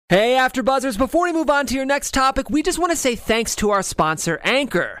Hey, AfterBuzzers, before we move on to your next topic, we just want to say thanks to our sponsor,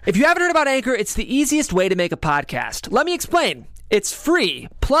 Anchor. If you haven't heard about Anchor, it's the easiest way to make a podcast. Let me explain. It's free.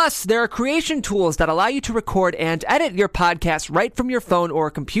 Plus, there are creation tools that allow you to record and edit your podcast right from your phone or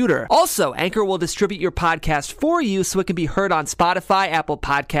computer. Also, Anchor will distribute your podcast for you so it can be heard on Spotify, Apple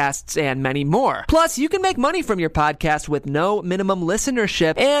Podcasts, and many more. Plus, you can make money from your podcast with no minimum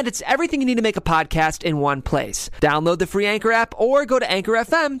listenership, and it's everything you need to make a podcast in one place. Download the free Anchor app or go to Anchor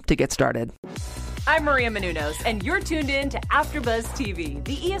FM to get started. I'm Maria Menounos, and you're tuned in to AfterBuzz TV,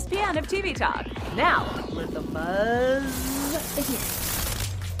 the ESPN of TV talk. Now, let the buzz begin.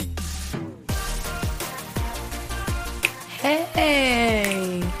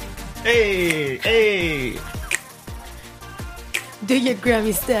 Hey. Hey. Do your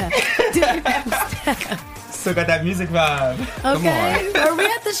Grammy step. Do your Grammy step. Still got that music vibe. Okay. Were we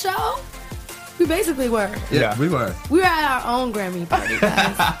at the show? We basically were. Yeah, we were. We were at our own Grammy party,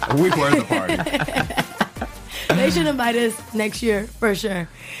 guys. We were the party. They should invite us next year, for sure.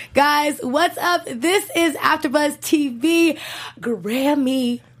 Guys, what's up? This is AfterBuzz TV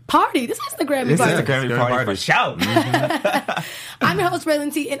Grammy Party. This is the Grammy Party. This is the Grammy Party for shout. I'm your host,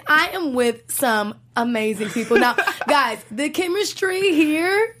 Raylan T, and I am with some amazing people. Now, guys, the chemistry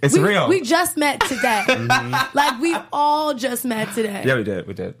here, It's real. We just met today. Like, we all just met today. Yeah, we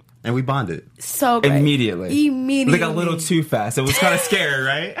did. And we bonded. So great. Immediately. Like a little too fast. It was kind of scary,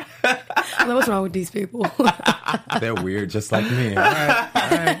 right? I'm like, what's wrong with these people? They're weird, just like me. All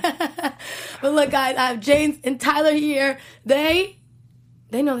right. But look, guys, I have James and Tyler here. They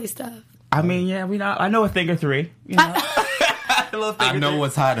know their stuff. I mean, yeah, I know a thing or three. You know? I know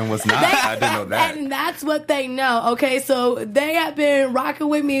what's hot and what's not. I didn't know that. And that's what they know, okay? So they have been rocking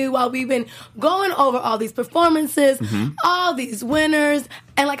with me while we've been going over all these performances, all these winners.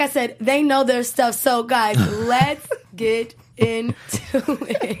 And like I said, they know their stuff. So, guys, let's get into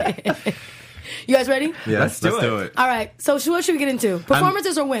it. You guys ready? Yeah, let's do it. All right. So what should we get into?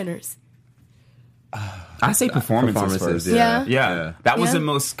 Performances or winners? I say performances first. Yeah. Yeah. That was Yeah. the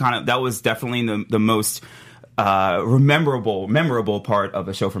most that was definitely the most memorable part of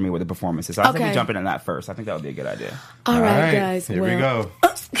the show for me with the performances. So I think we jump into that first. I think that would be a good idea. All right, guys. Here we go.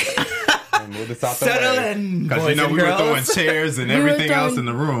 Move this out the Settle way. in, Because boys and we were girls. throwing chairs and We were everything else throwing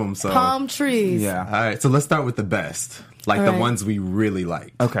in the room. So Palm trees. Yeah. all right, so let's start with the best. Like All the right. ones we really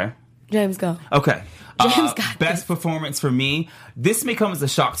like. Okay. James, go. Okay. James got best performance for me. This may come as a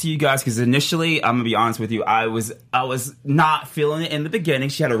shock to you guys because initially, I'm gonna be honest with you, I was not feeling it in the beginning.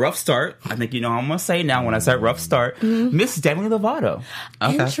 She had a rough start. I think you know how I'm gonna say now when I say rough start. Miss Demi Lovato.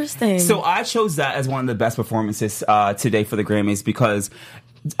 Interesting. So I chose that as one of the best performances today for the Grammys because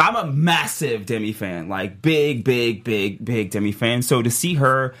I'm a massive Demi fan, like big Demi fan. So to see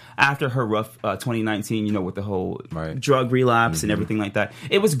her after her rough 2019, you know, with the whole drug relapse and everything like that,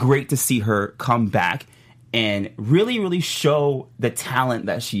 it was great to see her come back and really show the talent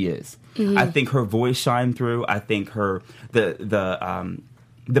that she is. I think her voice shined through. I think her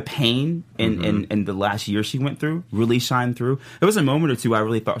the pain in the last year she went through really shined through. There was a moment or two I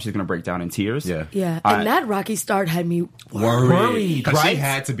really thought she was going to break down in tears. Yeah, and that rocky start had me worried, Because right? she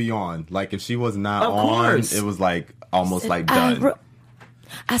had to be on. Like, if she was not Of on, course. it was like almost like done.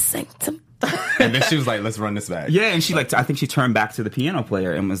 I sang some. And then she was like, let's run this back. Yeah, and she I think she turned back to the piano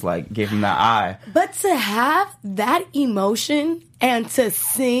player and was like, gave him that eye. But to have that emotion and to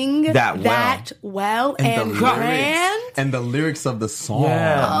sing that well and the grand. And the lyrics of the song.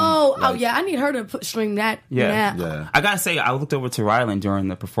 Yeah. Oh yeah, I need her to string that. Yeah. now. I gotta say, I looked over to Rylan during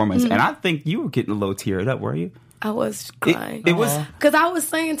the performance, and I think you were getting a little teared up, were you? I was crying. It was. Because I was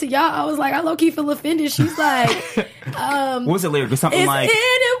saying to y'all, I was like, I low-key feel offended. She's like, What was the lyric? It was something is like,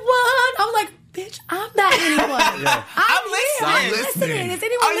 anyone? I'm like, bitch, I'm not anyone. I'm listening. Is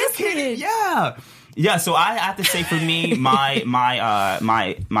anyone Are you listening? kidding? Yeah. Yeah, so I have to say, for me, my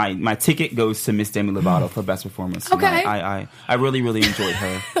ticket goes to Miss Demi Lovato for best performance. You know, Okay. I really enjoyed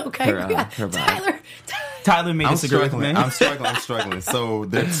her. Okay, her, we got her vibe. Tyler. Tyler may I'm disagree with me. struggling. I'm struggling. So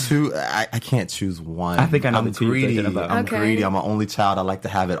there are two. I can't choose one. I think I know I'm the two you're greedy. thinking about. I'm Okay. greedy. I'm an only child. I like to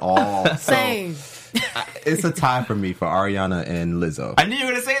have it all. So Same. it's a tie for me for Ariana and Lizzo. I knew you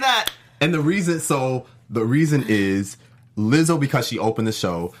were gonna say that. And the reason is Lizzo, because she opened the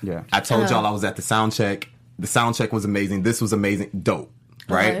show. Yeah. I told y'all I was at the sound check. The sound check was amazing. This was amazing. Dope.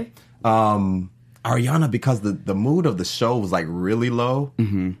 Right? Okay. Ariana, because the mood of the show was like really low.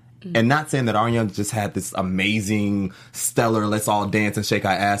 Mm-hmm. And not saying that Ariana just had this amazing, stellar, let's all dance and shake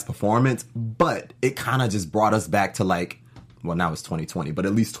our ass performance, but it kind of just brought us back to like well, now it's 2020, but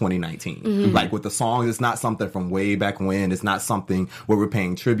at least 2019. Like with the songs, it's not something from way back when. It's not something where we're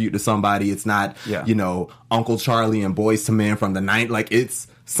paying tribute to somebody. It's not, you know, Uncle Charlie and Boyz II Men from the night. Like it's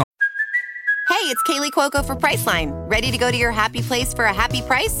Hey, it's Kaylee Cuoco for Priceline. Ready to go to your happy place for a happy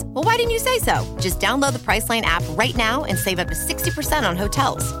price? Well, why didn't you say so? Just download the Priceline app right now and save up to 60% on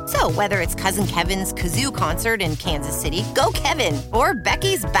hotels. So whether it's Cousin Kevin's Kazoo Concert in Kansas City, go Kevin, or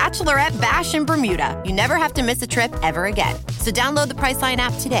Becky's Bachelorette Bash in Bermuda, you never have to miss a trip ever again. So download the Priceline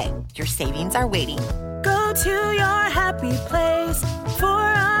app today. Your savings are waiting. Go to your happy place for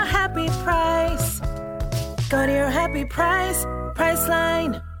a happy price. Go to your happy price,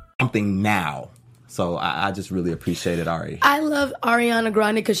 Priceline. something now. So I just really appreciated Ari. I love Ariana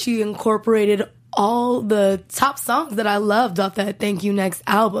Grande because she incorporated all the top songs that I loved off that Thank You Next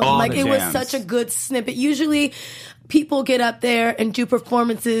album. All like the it was jams. such a good snippet. Usually people get up there and do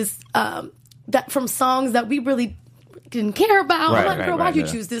performances that from songs that we really didn't care about. I'm like, girl, why'd you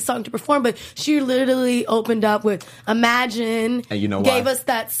choose this song to perform? But she literally opened up with Imagine, and you know gave why? us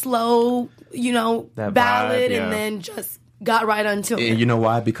that slow, That ballad, vibe, yeah. and then just got right onto it. And you know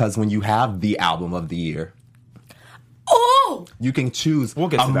why? Because when you have the album of the year, Oh! you can choose We'll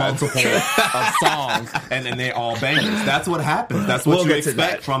get a to that. multiple of songs, and then they're all bangers. That's what happens. That's what We'll you get to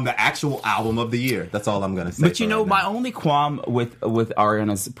expect that. from the actual album of the year. That's all I'm going to say. But you for know, right my now. only qualm with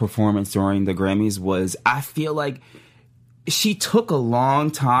Ariana's performance during the Grammys was I feel like she took a long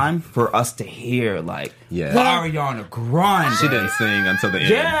time for us to hear like Ariana Grande. She didn't sing until the end.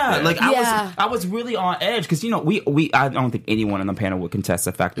 Yeah, like Yeah. I was really on edge because you know I don't think anyone on the panel would contest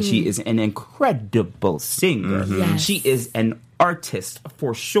the fact that she is an incredible singer. Yes. She is an artist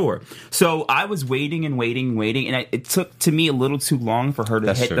for sure. So I was waiting, and it took to me a little too long for her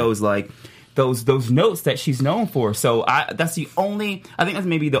to hit true. those like. Those notes that she's known for. So that's the only. I think that's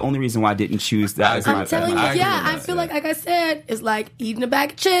maybe the only reason why I didn't choose that. as I'm my telling you, I agree with I that, feel yeah. like I said, it's like eating a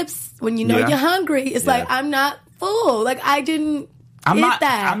bag of chips when you know Yeah. you're hungry. It's like, Yeah. I'm not full. Like, I didn't I'm get not.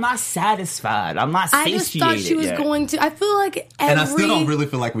 that. I'm not satisfied. I'm not I satiated just thought she was yet. going to. I feel like every. And I still don't really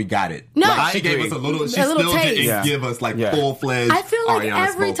feel like we got it. No. Like, I she gave agree. us a little. She A little still taste. didn't Yeah. give us like Yeah. full-fledged. I feel like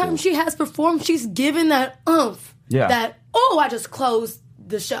Ariana's every time vocals. she has performed, she's given that oomph. Yeah. That, I just closed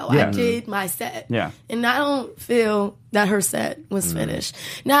the show. Yeah. I did my set. Yeah. And I don't feel that her set was finished.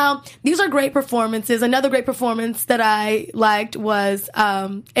 Now, these are great performances. Another great performance that I liked was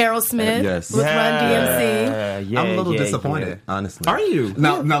Aerosmith Yes. with Run DMC. Yeah, I'm a little yeah, disappointed, yeah. honestly. Are you?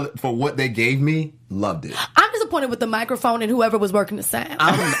 Now, for what they gave me, loved it. I'm disappointed with the microphone and whoever was working the sound.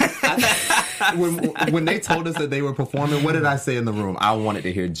 When they told us that they were performing, what did I say in the room? I wanted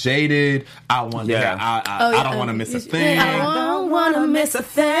to hear Jaded. I wanted to hear, I don't want to miss a thing. I don't want to miss a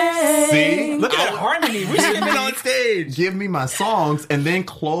thing. See? Look at that harmony. We should have been on stage. Give me my songs and then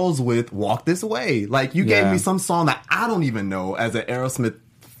close with Walk This Way. Like, you gave Yeah. me some song that I don't even know as an Aerosmith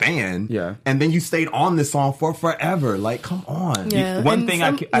fan. Yeah. And then you stayed on this song for forever. Like, come on. Yeah. One and thing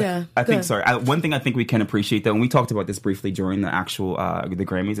some- I go think, ahead. sorry, one thing I think we can appreciate though, and we talked about this briefly during the actual the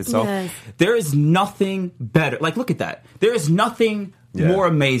Grammys itself. Yes. There is nothing better. Like, look at that. There is nothing more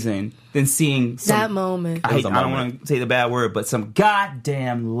amazing than seeing some, That moment. I was a don't moment. want to say the bad word, but some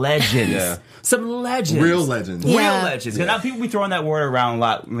goddamn legends. Yeah. Some legends. Real legends. Real Yeah. legends. Because now people be throwing that word around a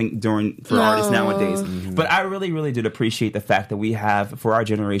lot for artists nowadays. Mm-hmm. But I really, really did appreciate the fact that we have, for our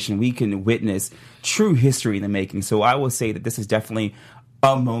generation, we can witness true history in the making. So I will say that this is definitely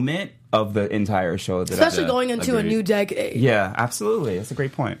a moment of the entire show. That Especially going into a agreed. new decade. Yeah, absolutely. That's a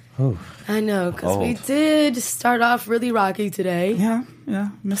great point. I know, because we Old. did start off really rocky today. Yeah, yeah.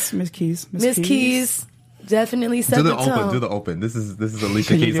 Miss Keys. Miss Keys definitely set Do the the tone. open. Do the open. This is Alicia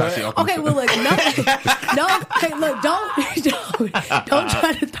Can you Keys. do How it? she opens Okay, well, look, don't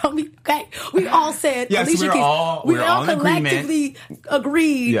try to throw me. Okay, we all said Yes, Alicia we're Keys. all- we we're all all in agreement. collectively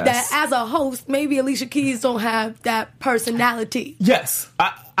agreed Yes. that as a host, maybe Alicia Keys don't have that personality. Yes.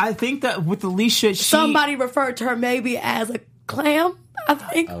 I think that with Alicia, Somebody referred to her maybe as a clam. I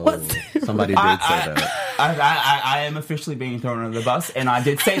think was Somebody did say that. I am officially being thrown under the bus, and I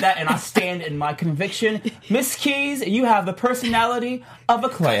did say that, and I stand in my conviction. Miss Keys, you have the personality of a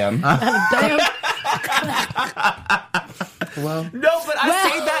clam. damn. Well, No, but I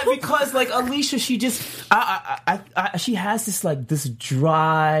say that because, like, Alicia, she just, she has this, like, this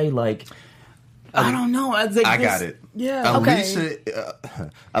dry, like, I don't know. I got it. Yeah.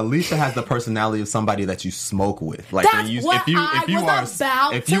 Alicia has the personality of somebody that you smoke with. Like That's what I was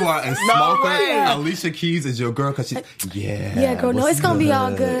about if you to are a say. smoker, No way. Alicia Keys is your girl because she's Yeah, girl, no, it's gonna be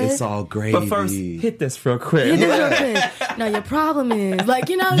all good. It's all great. But first, hit this real quick. Now your problem is like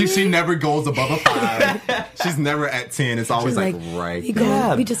she never goes above a 5. She's never at 10. It's always like right.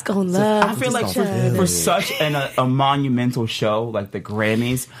 We just gonna love. I feel like for such a monumental show like the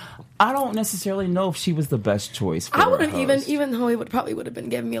Grammys, I don't necessarily know if she was the best choice for I wouldn't a host. even though it probably would have been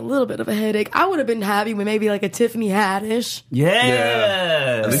giving me a little bit of a headache. I would have been happy with maybe like a Tiffany Haddish.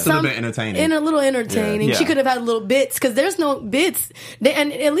 Yeah. At least a little bit entertaining. And a little entertaining. Yeah. She could have had little bits because there's no bits.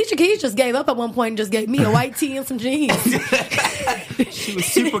 And Alicia Keys just gave up at one point and just gave me a white tee and some jeans. She was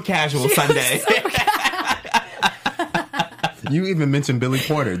super casual Sunday. You even mentioned Billy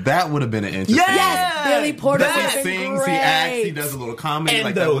Porter. That would have been an interesting. Yes, Billy Porter. He sings, he acts, he does a little comedy. And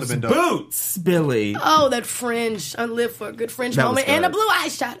like that would have those been dope. boots, Billy. Oh, that fringe. I live for a good fringe That was moment. And good. a blue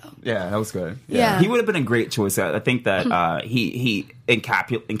eyeshadow. Yeah, that was good. Yeah. He would have been a great choice. I think that he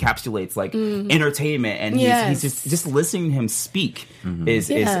encapsulates like entertainment, and he's just listening to him speak is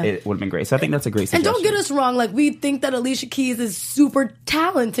it would have been great. So I think that's a great And suggestion. don't get us wrong, like we think that Alicia Keys is super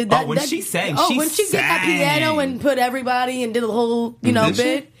talented. When she sang, when she get that piano and put everybody and did a whole, Did she?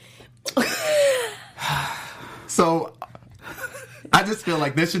 bit. So I just feel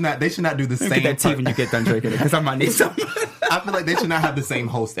like they should not do the same. Get that tea when you get done drinking it, because I might need some. I feel like they should not have the same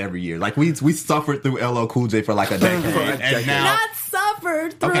host every year. Like we suffered through LL Cool J for like a decade, and now Not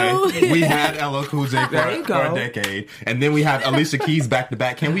suffered through. okay, we had LL Cool J There you for go. a decade, and then we have Alicia Keys back to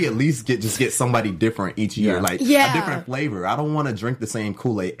back. Can we at least get somebody different each year, Yeah. like Yeah. a different flavor? I don't want to drink the same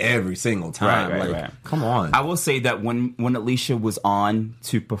Kool-Aid every single time. Right. Come on. I will say that when Alicia was on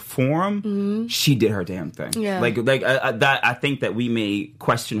to perform, she did her damn thing. Yeah. That I think that we may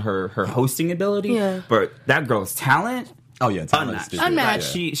question her hosting ability, but that girl's talent. Oh yeah, talent's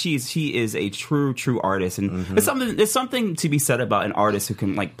Unmatched. Like, she is a true artist, and there's something to be said about an artist who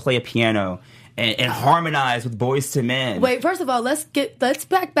can like play a piano and harmonize with Boyz II Men. Wait, first of all, let's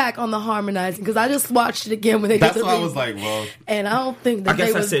back on the harmonizing because I just watched it again when they That's did the why I was like, well, and I don't think that I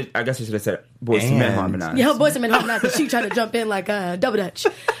guess they I should have said Boyz II Men And- harmonize. Yeah, her Boyz II Men harmonized, but she tried to jump in like double dutch.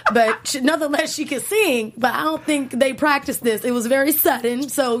 But nonetheless, she could sing. But I don't think they practiced this. It was very sudden,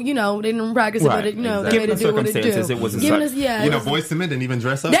 so they didn't practice Right, it. But exactly. they Given made the it do what it do. circumstances, it wasn't Given sudden. us, you know, it was- Boyz II Men didn't even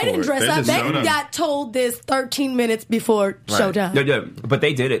dress up. They for didn't it. dress up. just They showed up. got told this 13 minutes before showtime. Yeah, but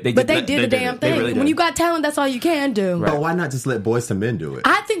they did it. But they did the damn They thing. really When did. you got talent, that's all you can do. But why not just let Boyz II Men do it?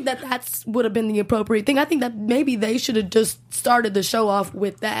 I think that's would have been the appropriate thing. I think that maybe they should have just started the show off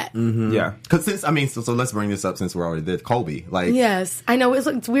with that. Yeah. Because so let's bring this up since we're already there. Kobe, like, Yes, I know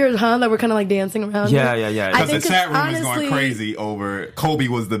it's weird, huh? That we're kind of like dancing around. Yeah, it. yeah. I because the think chat room honestly, is going crazy over Kobe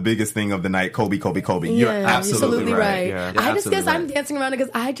was the biggest thing of the night. Kobe. Yeah, You're absolutely right. Yeah. You're I just guess absolutely I'm right. dancing around it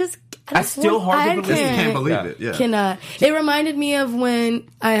because I just still hard to believe. You can't, can't believe Yeah. it. Yeah. Cannot. It reminded me of when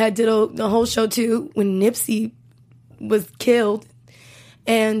I had did the whole show too when Nipsey was killed.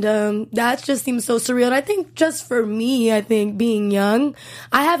 And that just seems so surreal. And I think just for me, I think being young,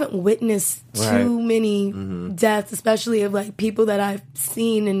 I haven't witnessed too many deaths, especially of like people that I've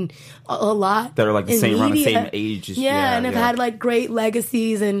seen and a lot That are, like, the in same- around the media. same age as- Yeah, yeah, and have yeah. had like great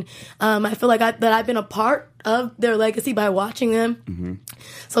legacies, and I feel like that I've been a part of their legacy by watching them.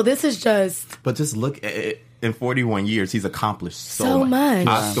 So this is just But just look at it. In 41 years, he's accomplished So much.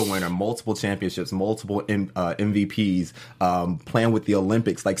 Oscar winner, multiple championships, multiple MVPs, playing with the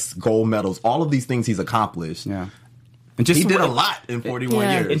Olympics, like gold medals. All of these things he's accomplished. Yeah. And just He did to- a lot in 41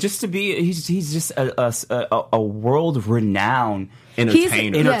 Yeah. years. And just to be, he's just a world renowned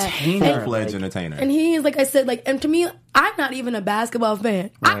entertainer, entertainer. full-fledged entertainer. And he is, like I said, like, and to me, I'm not even a basketball fan.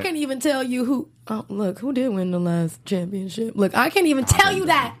 I can't even tell you who did win the last championship. Look, I can't even tell you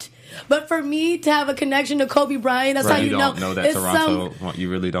that. But for me to have a connection to Kobe Bryant, that's how you you don't know that it's Toronto. You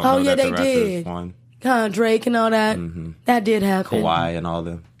really don't Oh, know yeah, that they the Raptors did. won. Drake and all that. That did happen. Kawhi and all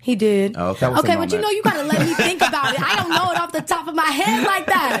them. He did. Oh, that was a Okay, but you moment. know, you gotta let me think about it. I don't know it off the top of my head like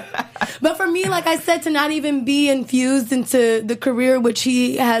that. But for me, like I said, to not even be infused into the career which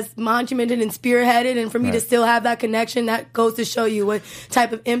he has monumented and spearheaded, and for me to still have that connection, that goes to show you what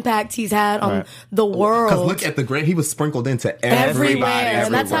type of impact he's had on the world. Because look at the great. He was sprinkled into Everywhere. everybody.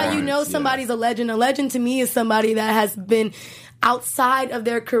 And that's how you know Yeah. somebody's a legend. A legend to me is somebody that has been outside of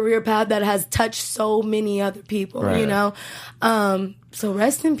their career path that has touched so many other people, you know? So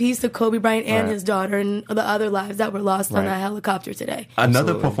rest in peace to Kobe Bryant and his daughter and the other lives that were lost on that helicopter today.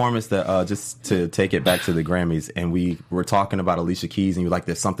 Another performance that, just to take it back to the Grammys, and we were talking about Alicia Keys, and you're like,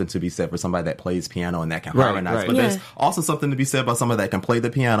 there's something to be said for somebody that plays piano and that can harmonize. But there's also something to be said about somebody that can play the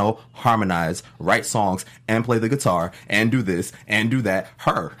piano, harmonize, write songs, and play the guitar, and do this, and do that.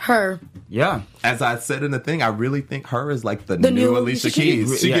 Her. Yeah. As I said in the thing, I really think her is like the new Alicia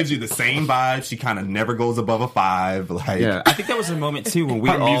Keys. She gives you the same vibe. She kind of never goes above a 5. Like, yeah. I think there was a moment too when we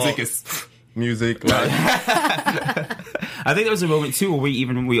her music is music. Like. I think there was a moment too where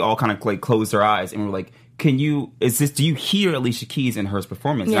we all kind of like closed our eyes and we're like, do you hear Alicia Keys in her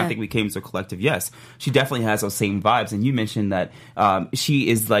performance? Yeah. And I think we came to a collective yes. She definitely has those same vibes. And you mentioned that she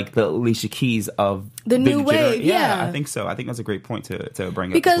is like the Alicia Keys of the new wave. Yeah, I think so. I think that's a great point to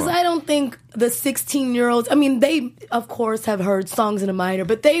bring up. Because I don't think the 16-year-olds, I mean, they, of course, have heard songs in a minor,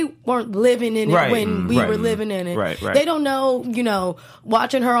 but they weren't living in it when we were living in it. Right. They don't know,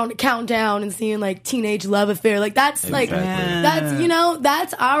 watching her on the countdown and seeing, like, Teenage Love Affair. Like, that's,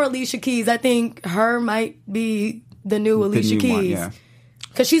 that's our Alicia Keys. I think her might be the new Alicia Keys.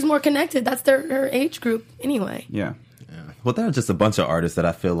 Because she's more connected. That's her age group anyway. Yeah. Well, there are just a bunch of artists that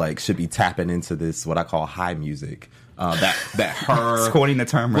I feel like should be tapping into this, what I call high music. That her... It's quoting the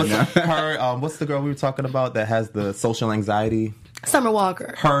term right now. Her, what's the girl we were talking about that has the social anxiety? Summer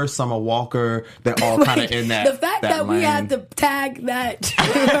Walker. Summer Walker. They're all kind of in that. The fact that we had to tag that to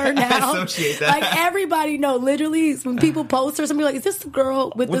her now. Associate that. Like, everybody know, literally, when people post her, somebody like, is this the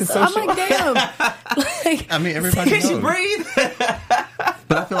girl with the I'm like, damn. I mean, everybody knows. Can she breathe?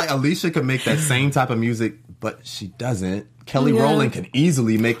 But I feel like Alicia could make that same type of music, but she doesn't. Kelly Rowland can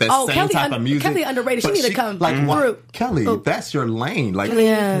easily make that same type of music. Kelly underrated. She need to come through. Kelly, that's your lane. Like,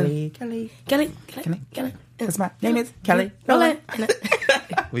 Kelly. Because my name is Kelly Rowland.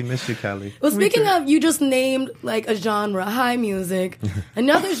 We miss you, Kelly. Well, speaking of, you just named like a genre, high music.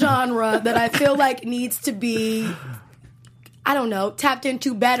 Another genre that I feel like needs to be, I don't know, tapped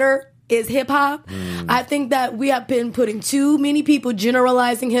into better is hip-hop. I think that we have been putting too many people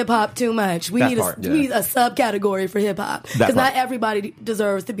generalizing hip-hop too much. We need a subcategory for hip-hop. Because not everybody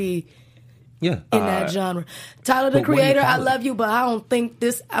deserves to be in that genre. Tyler, the Creator, I love you, but I don't think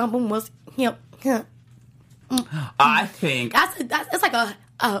this album was him. I think... It's like a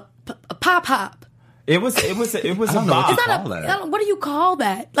pop-hop. It was a bop. It's not what do you call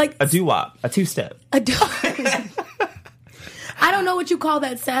that? Like a doo-wop, a two-step. I don't know what you call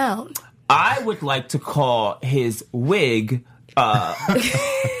that sound. I would like to call his wig a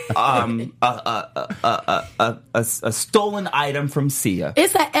stolen item from Sia.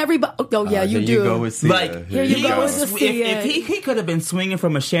 It's that everybody. Oh yeah, you do. You go with Sia. Like here you go with Sia. If he could have been swinging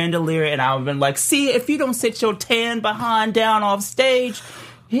from a chandelier, and I would have been like, Sia, if you don't sit your tan behind down off stage,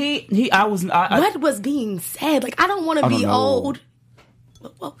 what was being said? Like, I don't want to be old.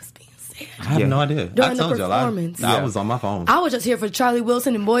 What was being said? I have no idea. During the performance. I was on my phone. I was just here for Charlie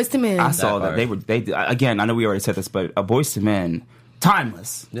Wilson and Boyz II Men. I saw that they again. I know we already said this, but Boyz II Men,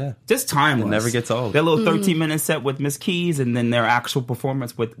 timeless. Yeah, just timeless. It never gets old. Their little 13-minute set with Miss Keys, and then their actual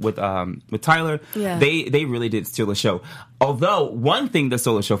performance with Tyler. Yeah. They really did steal the show. Although one thing that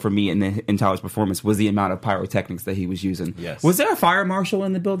stole the show for me in Tyler's performance was the amount of pyrotechnics that he was using. Yes. Was there a fire marshal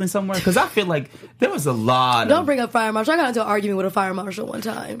in the building somewhere? Because I feel like there was a lot. Don't bring up fire marshal. I got into an argument with a fire marshal one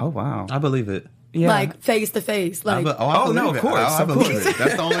time. Oh wow, I believe it. Yeah. Like face to face. Like, no, of course. I believe it.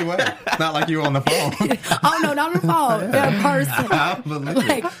 That's the only way. It's not like you were on the phone. Oh no, not on the phone. They're in person. I believe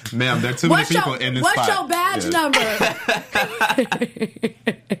it. Ma'am, there are too many people in this What's spot. your badge number?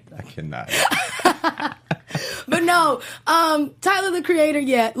 I cannot. But no, Tyler the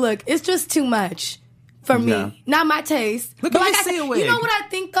Creator, look, it's just too much for me. Not my taste. Look but at like I said, wig. you know what I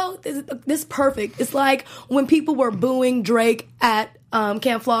think though? This perfect. It's like when people were booing Drake at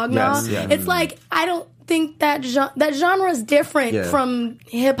Camp Flog Gnaw. It's like, I don't think that genre is different from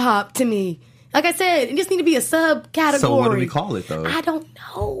hip hop to me. Like I said, it just need to be a subcategory. So what do we call it though? I don't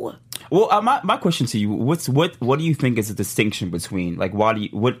know. Well, my question to you: what do you think is the distinction between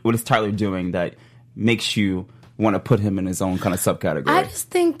what is Tyler doing that makes you want to put him in his own kind of subcategory? I just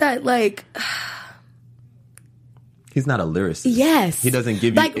think that he's not a lyricist. Yes. He doesn't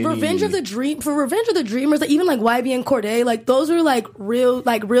give you any... Revenge of the Dreamers, like, even like YBN Cordae, like those were like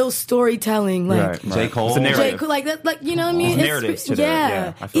real storytelling. Like J. Cole. Like that, like, you know what I mean? It's narratives to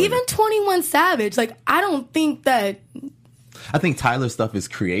that. Yeah, even 21 Savage, like, I don't think that... I think Tyler's stuff is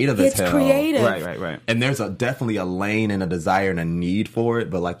creative as hell. It's creative. Right. And there's definitely a lane and a desire and a need for it,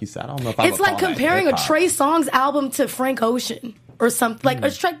 but like you said, I don't know if I would It's like call comparing a Trey Songz album to Frank Ocean. Or something like,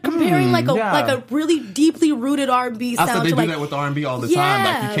 or comparing like a really deeply rooted R&B sound. I said they to do that with R&B all the time.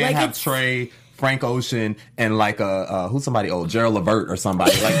 Like, you can't have Trey, Frank Ocean and like who's somebody old, Gerald Levert or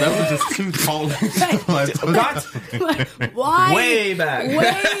somebody. Like those are just two totally Why? Way back.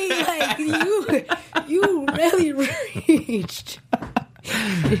 You really reached.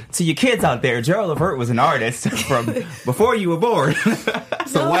 To your kids out there, Gerald Levert was an artist from before you were born.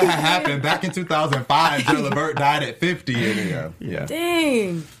 So what had happened back in 2005? Gerald Levert died at 50. Yeah.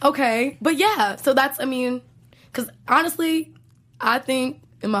 Dang. Okay, but yeah. So that's, I mean, because honestly, I think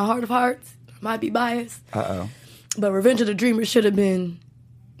in my heart of hearts, I might be biased. But Revenge of the Dreamers should have been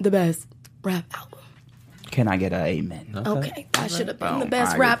the best rap album. Can I get an amen? Okay, that should have been the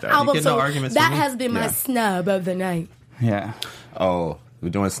best rap album. You get no So arguments that from me? has been my snub of the night. Yeah. Oh, we're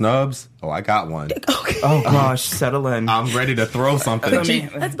doing snubs? Oh, I got one. Okay. Oh gosh, settle in. I'm ready to throw something.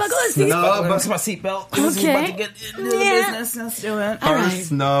 Let's buckle our seats. Bust my seatbelt. Okay. About to get into the business. Let's do it. First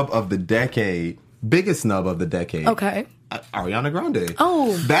snub of the decade. Biggest snub of the decade. Okay. Ariana Grande.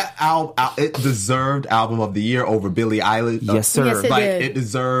 Oh. That album, it deserved album of the year over Billie Eilish. Yes, sir. Yes, it Like, did. it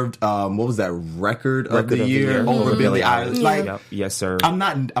deserved, what was that, record of the year over Mhm. Billie Eilish. Yeah. Like, Yep. Yes, sir. I'm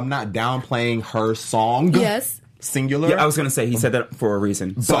not downplaying her song. Yes. Singular. Yeah, I was gonna say he said that for a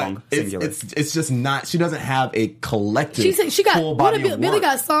reason. Song But singular. it's just not. She doesn't have a collective. She got full what body did of Billy work.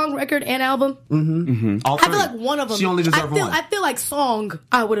 got song, record, and album. All I three. feel like one of them. She only deserved one. I feel like song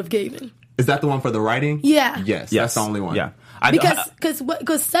I would have given Is that the one for the writing? Yeah. Yes, that's the only one. Yeah.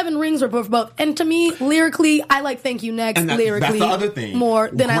 because Seven Rings were both, and to me lyrically, I like Thank You Next And lyrically that's the other thing. more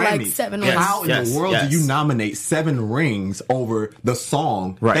than I like Grammy. Seven Yes. Rings. How in the world do you nominate Seven Rings over the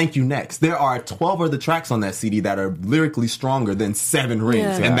song Right. Thank You Next? There are 12 other tracks on that CD that are lyrically stronger than Seven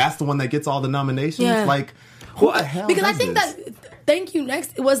Rings. Yeah. And that's the one that gets all the nominations? Yeah. Like, who the hell Because I does think this? that Thank You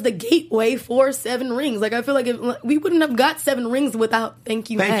Next was the gateway for Seven Rings. Like I feel like we wouldn't have got Seven Rings without Thank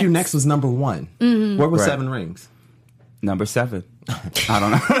You Next. Thank You Next was number one. Where was Right. Seven Rings? Number 7. I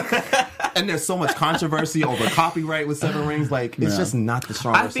don't know. And there's so much controversy over copyright with Seven Rings. Like, it's just not the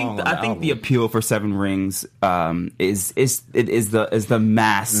strongest song on the I think the album. appeal for Seven Rings is the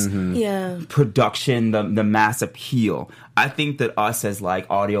mass Yeah. production, the mass appeal. I think that us as like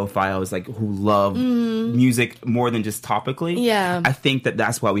audiophiles, like who love music more than just topically, Yeah. I think that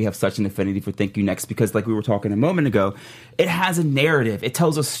that's why we have such an affinity for Thank You Next, because like we were talking a moment ago, it has a narrative, it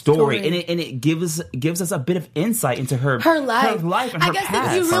tells a story. and it gives us a bit of insight into her life. and her I guess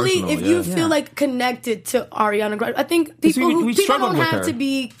past. if you really, Personal, if you yeah. feel like connected to Ariana Grande, I think people we people struggled don't with have her. to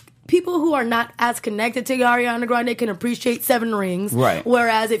be. People who are not as connected to Ariana Grande can appreciate Seven Rings. Right.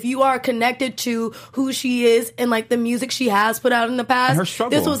 Whereas if you are connected to who she is and like the music she has put out in the past, And her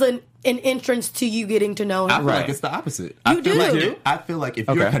struggle. this was an entrance to you getting to know her. I feel like it's the opposite. You do? I feel like if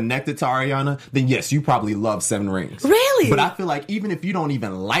you're Okay. connected to Ariana, then yes, you probably love Seven Rings. Really? But I feel like even if you don't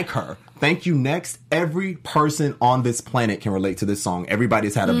even like her, Thank You Next, every person on this planet can relate to this song.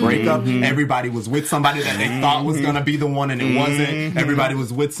 Everybody's had a breakup. Everybody was with somebody that they thought was going to be the one and it wasn't. Everybody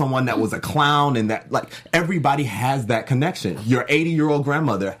was with someone that was a clown, and that, like, everybody has that connection. Your 80-year-old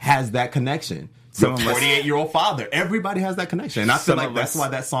grandmother has that connection. Your 48-year-old father. Everybody has that connection. And I feel Some like of that's us- why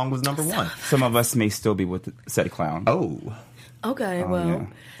that song was number one. Some of us may still be with said clown. Oh. Okay, well. Yeah.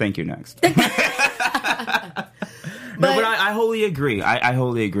 Thank you. Next. No, but I wholly agree. I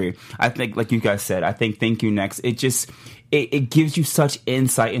wholly agree. I think, like you guys said, I think Thank You Next, it just it gives you such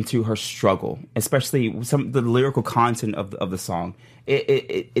insight into her struggle, especially the lyrical content of the song.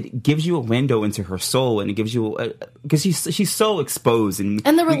 It gives you a window into her soul, and it gives you because she's so exposed and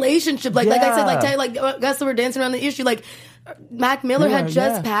the relationship, like I said, Yeah. like guys that were dancing around the issue, like Mac Miller had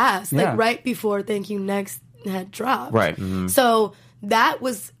just passed, like right before Thank You Next had dropped. Right. So that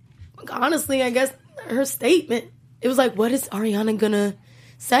was honestly, I guess, her statement. It was like, what is Ariana gonna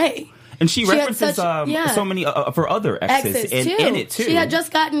say? And she had references such- so many of her other exes in it too. She had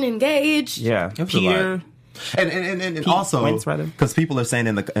just gotten engaged. Yeah, was a Peter. And also, Wentz, rather. because people are saying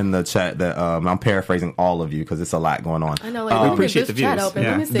in the chat that I'm paraphrasing all of you because it's a lot going on. I know, like, we appreciate get the this chat views. open. Yeah.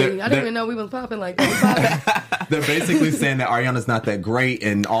 Let me see. I didn't even know we was popping like that. They're basically saying that Ariana's not that great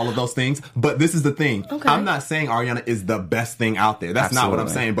and all of those things. But this is the thing. Okay. I'm not saying Ariana is the best thing out there. That's not what I'm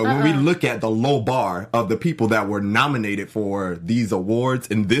Absolutely. saying. But when we look at the low bar of the people that were nominated for these awards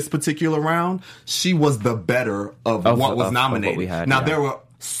in this particular round, she was the better of what was nominated. what we had, now, yeah. there were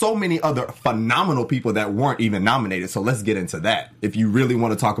so many other phenomenal people that weren't even nominated. So let's get into that. If you really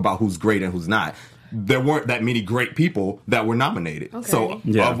want to talk about who's great and who's not. There weren't that many great people that were nominated. Okay. So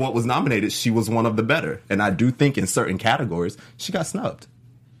of what was nominated, she was one of the better. And I do think in certain categories, she got snubbed.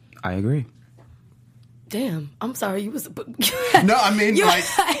 I agree. Damn, I'm sorry. You was No, I mean, like,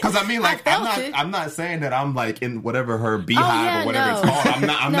 because I mean, like, I I'm not saying that I'm like in whatever her beehive or whatever it's called.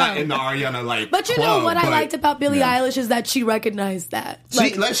 I'm not in the Ariana like. But you club, know what I liked about Billie Eilish is that she recognized that.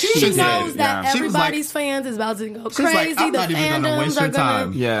 Like, she did. knows that Yeah. everybody's fans is about to go She's crazy. like, I'm the not even gonna fandoms waste are your gonna,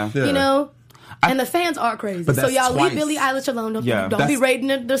 time. Yeah. you know. And the fans are crazy. But So that's y'all twice. leave Billie Eilish alone. Don't Yeah. be raiding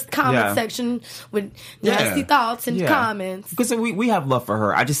the comment Yeah. section with nasty thoughts and comments. Because we have love for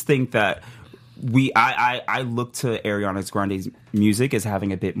her. I just think that I look to Ariana Grande's music as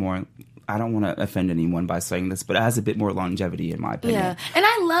having a bit more. I don't want to offend anyone by saying this, but it has a bit more longevity in my opinion. Yeah, and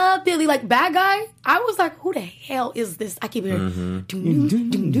I love Billie. Like Bad Guy, I was like, who the hell is this? I keep hearing. Ding, ding,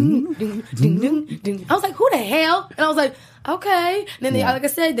 ding, ding, ding, ding, ding, ding. I was like, who the hell? And I was like, okay. And then like I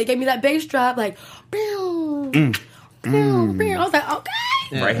said, they gave me that bass drop, like, I was like, okay.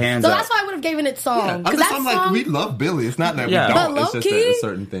 Right hands So up. that's why I would have given it song. I'm, Because I'm like, we love Billie. It's not that we Yeah. don't. But It's low just that key, it's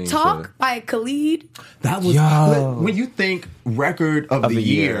certain things. Talk by Khalid. That was Yo. when you think record of the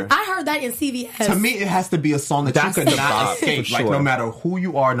year. I heard that in CVS. To me, it has to be a song that That's you could the not vibe, escape. for Like, sure. no matter who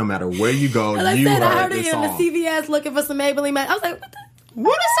you are, no matter where you go, As I you said, I heard heard this it in the song. CVS looking for some Maybelline Man. I was like, what the?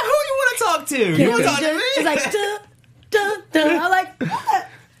 What is who you want to talk to? You want to talk to me? It's like, duh, duh, duh. I'm like, what?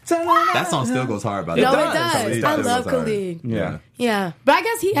 That song still goes hard, by the No, way. it does. It I still love goes hard. Khalid. Yeah. Yeah. But I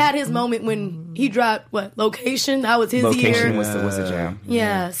guess he had his moment when he dropped, what, Location? That was his Location year. was the jam.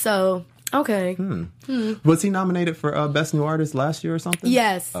 Yeah, so, okay. Was he nominated for Best New Artist last year or something?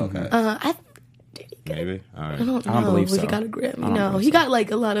 Yes. Okay. Maybe. All right. I don't I don't know believe if so. he got a Grammy. I don't No, believe he so. got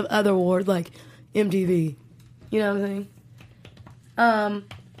like a lot of other awards, like MTV. You know what I'm saying?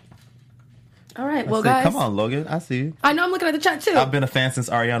 All right, well, guys. Come on, Logan. I see you. I know I'm looking at the chat too. I've been a fan since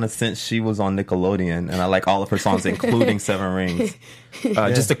Ariana since she was on Nickelodeon, and I like all of her songs, including Seven Rings.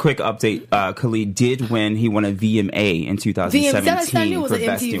 Just a quick update. Khalid did win. He won a VMA in 2017 I knew it was for an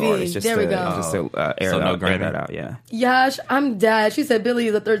Best MTV. New Artist. Just There we to, go. Just to air, So no air Grammy? that out. Yeah. Yash, I'm dead. She said Billie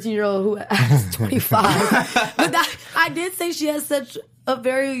is a 13-year-old who is 25. But I did say she has such a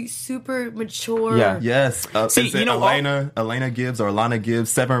very super mature. Yeah. Yes. See, is it you know, Elena Gibbs or Alana Gibbs?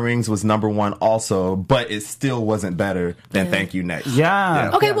 Seven Rings was #1 also, but it still wasn't better than Thank You Next.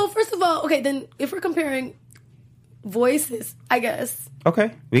 Yeah. Okay, well, first of all, then if we're comparing voices, I guess.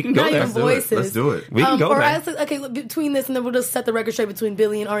 Okay. We can go Not there. even voices. Let's do it. We can go or there. else, okay, look, between this and then we'll just set the record straight between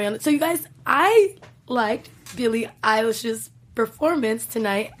Billie and Ariana. So you guys, I liked Billie Eilish's performance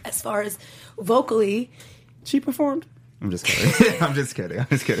tonight as far as vocally. She performed. I'm just kidding. I'm just kidding.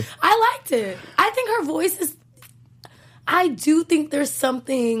 I liked it. I think her voice is. I do think there's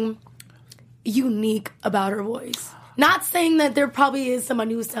something unique about her voice. Not saying that there probably is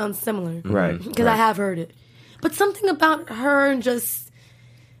somebody who sounds similar, Right. Because I have heard it, but something about her and just.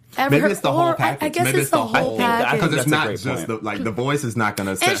 Maybe it's the whole I package. guess Maybe it's the whole I think package. Because That's it's a not great just point. the voice is not going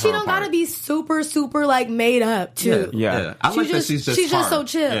to set And she her don't apart. gotta be super, super like made up too. Yeah. I like that just- she's just she's just hard.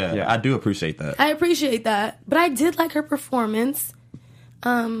 so chill. Yeah, I do appreciate that. I appreciate that, but I did like her performance.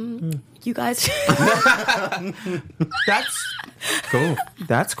 You guys, That's Cool.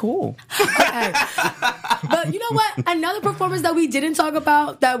 that's cool. but you know what? Another performance that we didn't talk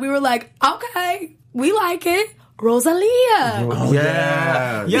about that we were like, okay, we like it. Rosalia.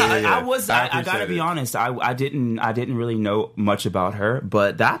 Yeah. I gotta appreciate be it. honest. I didn't really know much about her,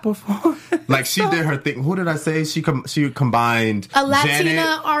 but that performance. Like she did her thing. Who did I say? She combined A Latina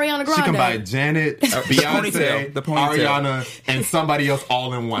Janet, Ariana Grande. She combined Janet, Beyonce, the ponytail. Ariana, and somebody else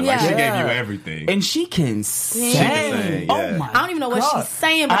all in one. Like she Yeah. gave you everything. And she can sing. sing, Oh yeah. my! I don't even know what God. she's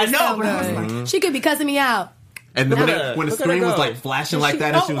saying, but I it know, sounds but I was good. like- She could be cussing me out. And then Look when, at her. when the Look at screen her was go. like flashing like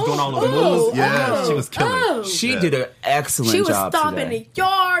that, and she was doing all those oh, moves, yeah, oh, she was killing. oh. She did an excellent She was job stomping today. the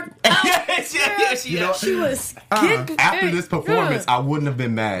yard. She was kicking. After this performance, I wouldn't have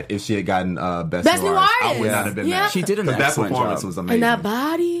been mad if she had gotten Best New Artist. I would not have been Yeah. mad. She did an Because that excellent performance job. was amazing. And that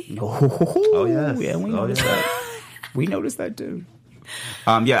body. Oh yes. Yeah, we Oh, noticed yeah. that. We noticed that too.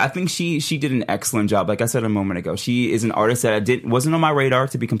 I think she did an excellent job. Like I said a moment ago, she is an artist that wasn't on my radar,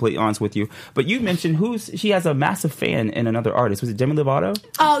 to be completely honest with you. But you mentioned she has a massive fan in another artist. Was it Demi Lovato?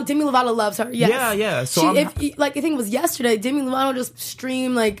 Oh, Demi Lovato loves her. Yes. Yeah. So I think it was yesterday. Demi Lovato just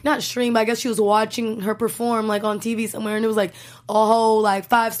streamed, not streamed, but I guess she was watching her perform on TV somewhere, and it was a whole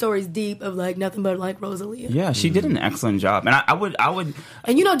 5 stories deep of nothing but Rosalia. Yeah, she did an excellent job, and I would.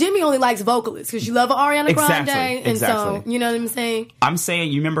 And Demi only likes vocalists because she loves Ariana Grande, Exactly. and so you know what I'm saying. I'm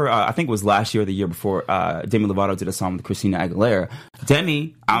saying, you remember? I think it was last year or the year before. Demi Lovato did a song with Christina Aguilera.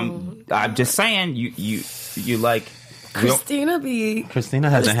 Demi, I'm just saying, you like. Christina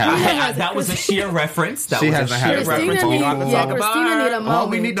hasn't had. That was a sheer reference. She hasn't had a reference. Christina We need, don't have to yeah, talk about Christina her. need a moment. Oh,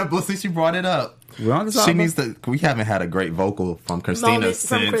 we need to. Well, since you brought it up, We're on this She album. needs to. We haven't had a great vocal from Christina Moment since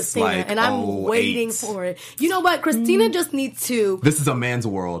from Christina, like and I'm waiting 08. for it. You know what? Christina just needs to. This is a man's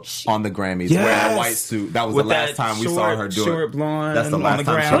world on the Grammys. Yes. Wearing a white suit. That was With the last that time we saw short- her do short it. blonde That's the on last the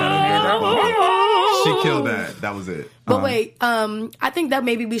time she ground. did it. She killed that. That was it. But wait, I think that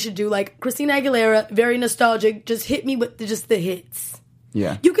maybe we should do like Christina Aguilera, very nostalgic. Just hit me with just the hits.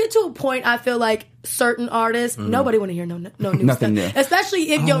 Yeah. You get to a point, I feel like certain artists, nobody want to hear no new Nothing stuff. new.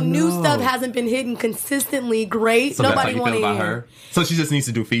 Especially if your new stuff hasn't been hitting consistently great. So that's how Nobody you want feel to about hear. her. So she just needs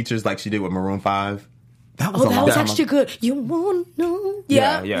to do features like she did with Maroon 5. That was Oh, a that long was time actually ago. good. You want no?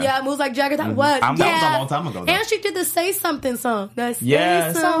 Yeah, Yeah, yeah. Moves Like Jagger. That was. That was a yeah. long time ago, though. And she did the Say Something song. That Say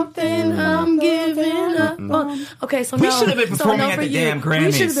Yes. Something I'm giving up on. Okay, so We no. should have been So performing no at for the you. damn We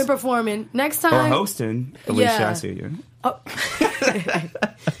Grammys. should have been performing. Next Or time. hosting. Alicia, Yeah. I see you. Oh. In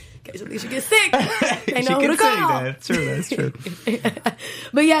case Alicia gets sick. They She know who to can say call. that. True, that's true.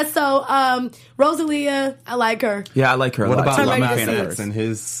 But yeah, so Rosalia, I like her. Yeah, I like her a What lot. about too. I'm a ready to fan of see hers. Max and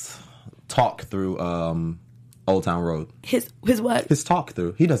his talk through Old Town Road? His what? His talk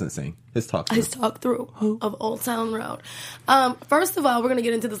through. He doesn't sing. His talk through. His talk through of Old Town Road. First of all, we're gonna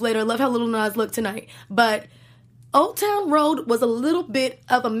get into this later. I love how Lil Nas looked tonight, but Old Town Road was a little bit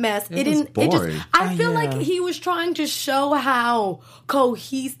of a mess. It was boring. I feel like he was trying to show how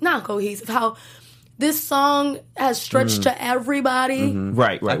not cohesive, how this song has stretched to everybody.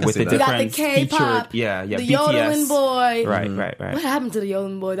 Right, I right. can With see the that. You got the different K-pop, featured, yeah, the BTS. yodeling boy. Right. What happened to the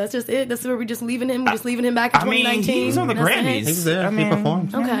yodeling boy? That's just it. That's where we're just leaving him. We're just leaving him back in I mean, 2019. he's on the That's it. Grammys. He was there. I He mean,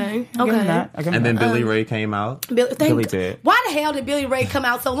 performed. Okay. I give him Okay. that. I give him And then that. Billy Ray came out. Billy did. Why the hell did Billy Ray come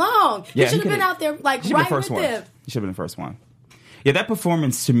out so long? Yeah, he should have been out there like He should have right been the first with one. them. He should have been the first one. Yeah, that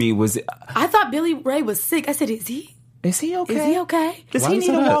performance to me was. I thought Billy Ray was sick. I said, Is he okay? Does Why he you need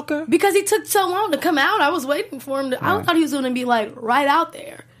say a that? walker? Because he took so long to come out. I was waiting for him to. I thought he was going to be like right out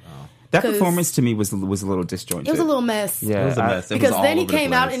there. That 'Cause performance to me was a little disjointed. It was a little mess. Yeah, It was a mess. It was Because all then he over the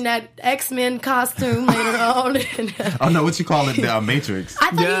came out place. in that X-Men costume later on. And Oh no, what you call it? The Matrix. I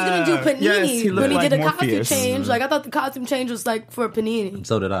thought he was going to do Yeah. Panini Yes, he looked when he like did a costume Morpheus. change. Like I thought the costume change was like for Panini.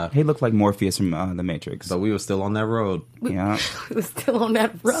 So did I. He looked like Morpheus from The Matrix. So we were still on that road. Yeah, He was still on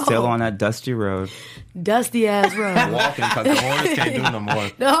that road. still on that dusty road. Dusty ass road. Walking because the horse can't do no more.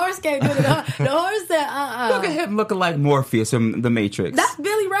 The horse can't do it. The horse said, Look at him looking like Morpheus from The Matrix. That's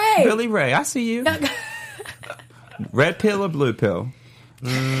Billy Ray. Billy Ray. I see you. Red pill or blue pill?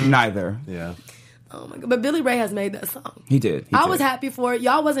 Neither. Yeah. Oh my god! But Billy Ray has made that song. He did. I was happy for it.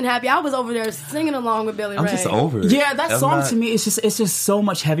 Y'all wasn't happy. I was over there singing along with Billy I'm Ray. just over it. Yeah, that I'm song not- to me it's just so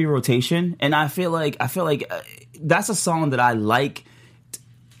much heavy rotation, and I feel like that's a song that I like.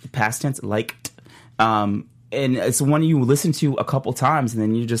 Past tense, liked, and it's one you listen to a couple times, and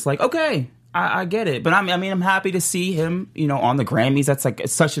then you're just like, okay, I get it. But I mean, I'm happy to see him, on the Grammys. That's like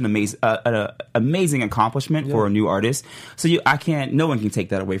it's such an amazing accomplishment for a new artist. So no one can take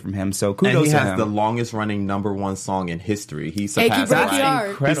that away from him. So kudos And he to has him. the longest running #1 song in history. He Achy surpassed Breaky Mariah. Heart. He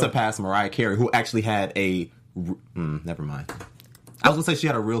Incredible. surpassed Mariah Carey, who actually had never mind. I was gonna say she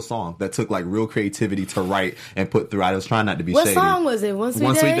had a real song that took like real creativity to write and put through. I was trying not to be What shady. song was it? One Sweet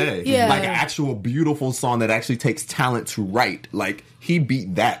Day? Yeah. Like an actual beautiful song that actually takes talent to write. Like he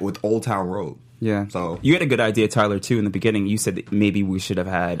beat that with Old Town Road. Yeah. So you had a good idea, Tyler, too. In the beginning, you said that maybe we should have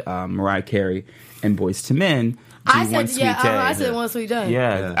had Mariah Carey and Boyz II Men do I One said, Sweet yeah, Day. I said One Sweet Day.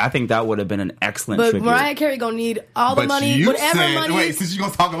 Yeah, I think that would have been an excellent But tribute. Mariah Carey gonna need all the but money, you whatever said, money. wait, since you're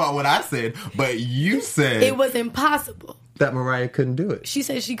gonna talk about what I said, but you said It was impossible. that Mariah couldn't do it. She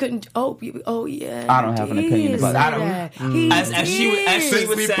said she couldn't. Oh yeah. I don't have an opinion about that. I don't. He As she would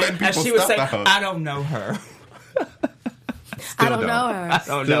Since we say, putting as she people's would say, stuff out. I don't know her. I don't know her. I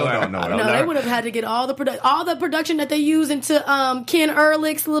don't Still know her. don't know her. No, they would have had to get all the production that they use into Ken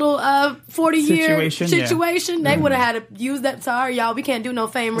Ehrlich's little 40-year Situation, yeah. They would have had to use that. Sorry, y'all, we can't do no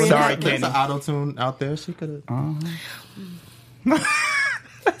fame Sorry, reenactment. There's Kenny. an auto tune out there. She could have.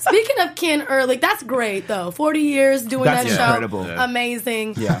 Speaking of Ken Ehrlich, that's great though. 40 years doing That's that show, incredible. Yeah.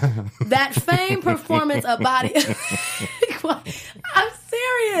 amazing. Yeah. That fame performance of Body. I'm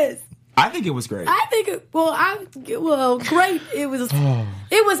serious. I think it was great. I think great.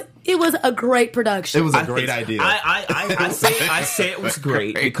 It was a great production. It was a great idea. I say it was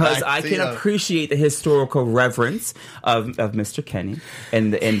great Great because I can idea. appreciate the historical reverence of Mr. Kenny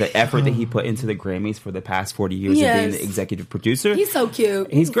and the effort that he put into the Grammys for the past 40 years of being Yes. the executive producer. He's so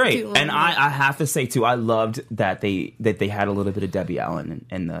cute. He's great, cute. and I have to say too, I loved that they had a little bit of Debbie Allen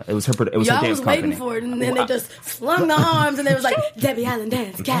and it was her her Y'all dance was company. waiting for it, and then they just flung the arms, and they was like, Debbie Allen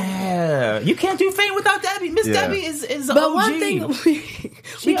dance, cat. Yeah, you can't do fame without Debbie. Miss Yeah. Debbie is But OG. one thing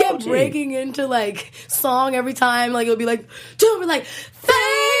we kept OG. breaking into like song every time, like it would be like, "Dude, we're like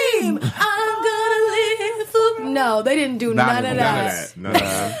fame, I'm gonna Scoop. No, they didn't do none of that. None of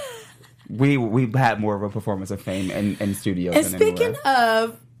that. We had more of a performance of fame in studios. And than speaking anywhere.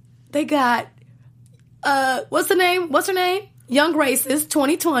 of, they got what's her name? Young Racist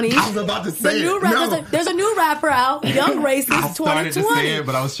 2020. I was about to say There's a new rapper out, Young Racist I started 2020. to say it,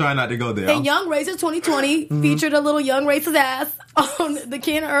 but I was trying not to go there. And Young Racist 2020 featured a little Young Racist ass on the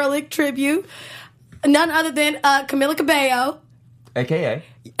Ken Ehrlich tribute. None other than Camila Cabello, AKA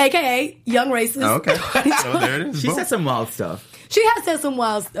Young Racist. Okay. So there it is. She Boom. said some wild stuff. She has said some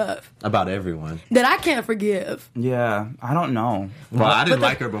wild stuff About everyone. that I can't forgive. Yeah, I don't know. Well, I didn't But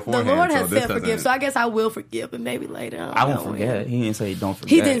like her beforehand. The Lord so has this said forgive, doesn't- so I guess I will forgive, but maybe later. I won't forget. He didn't say don't forget.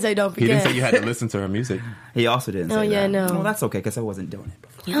 He didn't say don't He forget. didn't say you had to listen to her music. He also didn't say Oh, yeah, that. no. Well, that's okay because I wasn't doing it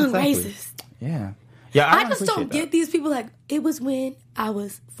before. Young Exactly. Racist. Yeah. Yeah, I just don't appreciate get these people like, it was when I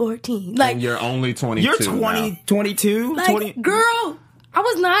was 14. Like, And you're only 22 You're 20, now. 22, like 20. girl, I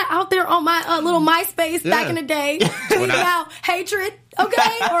was not out there on my little MySpace back Yeah. in the day tweeting out hatred,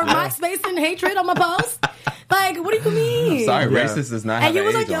 okay? Or MySpace and hatred on my post. Like, what do you mean? Sorry, Yeah. racist does not And have you an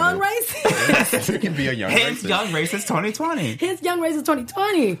was a age young on it. racist. You can be a young Hence racist. Young Racist 2020. His Young Racist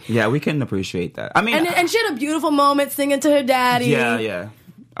 2020. Yeah, we couldn't appreciate that. I mean, And she had a beautiful moment singing to her daddy. yeah.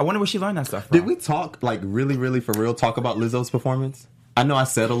 I wonder where she learned that stuff from. Did we talk, like, really for real, talk about Lizzo's performance? I know I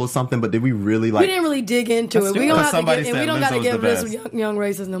said a little something, but did we really, like... We didn't really dig into it. Let's do We it. don't Because have to somebody get, and said we don't got to Lizzo's give the this best. young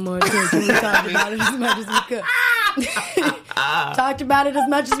racists no more. We talked about it as much as we could. Talked about it as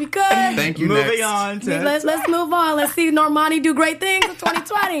much as we could. Thank you, Moving next. on to... Let's move on. Let's see Normani do great things in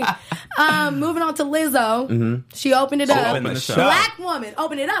 2020. Moving on to Lizzo. She opened it up. opened the show. Black woman.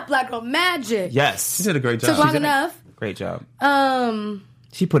 Opened it up. Black Girl Magic. Yes. She did a great job. Took long She did- enough. Great job. Um,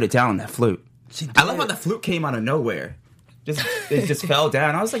 She put it down on that flute. I love how the flute came out of nowhere. It just fell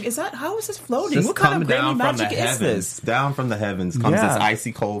down. I was like, how is this floating? Just What kind come of down Grammy from the magic is heavens. this? Down from the heavens comes Yeah. this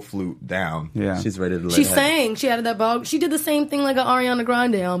icy cold flute down. Yeah. She's ready to let she it sang. She had that ball. She did the same thing like an Ariana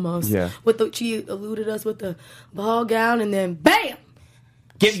Grande almost. Yeah. She eluded us with the ball gown and then bam.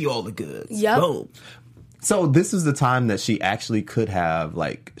 Give you all the goods. Yep. Boom. So this is the time that she actually could have,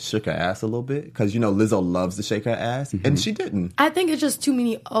 like, shook her ass a little bit. Because, Lizzo loves to shake her ass. And she didn't. I think it's just too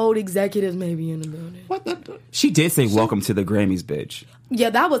many old executives maybe in the building. What the... She did say, welcome to the Grammys, bitch.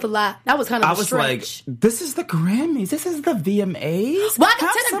 Yeah, that was a lot. That was kind of I a was stretch. like, this is the Grammys. This is the VMAs. Welcome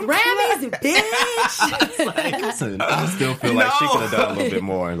Have to the some Grammys, class. bitch. Listen, I still feel like she No. could have done a little bit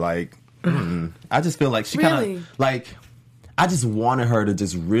more. Like, I just feel like she kind Really? of, like... I just wanted her to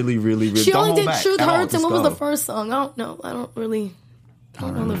just really She don't only hold did back Truth at all. Hurts, and Just what was go. the first song? I don't know. I don't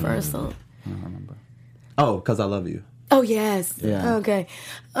know the first song. Oh, Because I Love You. Oh, yes. Yeah. Okay.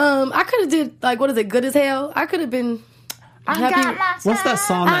 I could have did, like, what is it, Good as Hell? I could have been happy. What's that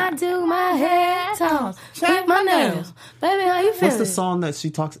song I that... do my hair toss, clip my nails. Baby, how you feeling? What's the song that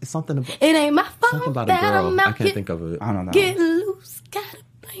she talks... It's something about... It ain't my fault Something about a that girl. I'm out I can't think of it. I don't know. Get loose, gotta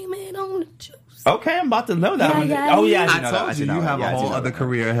blame it on the juice. Okay, I'm about to know that Yeah, one. yeah, Oh, yeah. yeah. I, I did know that. told did you, know you that. have Yeah, I a did whole know other that.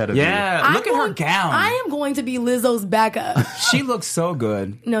 career ahead of Yeah, look at her gown. I am going to be Lizzo's backup. She looks so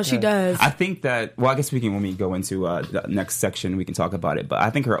good. No, she does. I think that. Well, I guess when we go into the next section, we can talk about it. But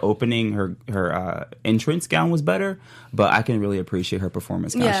I think her opening, her entrance gown was better. But I can really appreciate her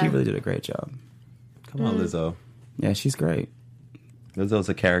performance gown. Yeah. She really did a great job. Come on, Lizzo. Yeah, she's great. Lizzo's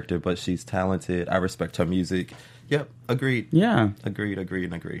a character, but she's talented. I respect her music. Yep, agreed. Yeah, Agreed.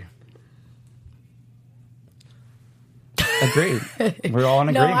 agreed. We're all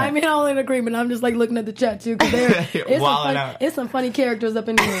in No, agreement. I'm all in agreement. I'm just like looking at the chat too because Wilding out. it's some funny characters up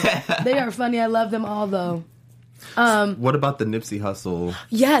in here. They are funny. I love them all though. What about the Nipsey Hussle?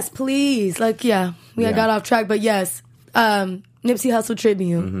 Yes, please. Like, yeah, we Yeah. got off track, but yes, Nipsey Hussle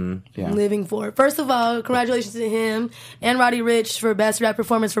tribute. Yeah. I'm living for it. First of all, congratulations to him and Roddy Ricch for best rap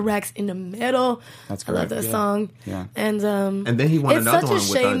performance for Racks in the Middle. That's I love correct, that yeah. song. Yeah. And then he won it's another such one a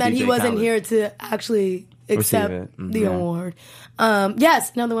with, shame that he DJ wasn't Khaled. here to actually accept it. the Yeah. award.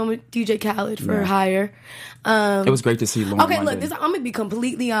 Yes, another one with DJ Khaled for Yeah. Hire. It was great to see Lauren Okay, London. look, I'm gonna be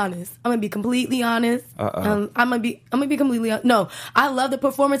completely honest. I'm gonna be completely honest. Uh-oh. I'm gonna be completely honest. No, I love the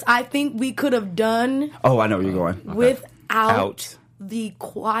performance. I think we could have done Oh, I know where you're going. Okay. without Out. the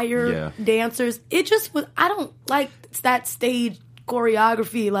choir Yeah. dancers. It just was. I don't like that stage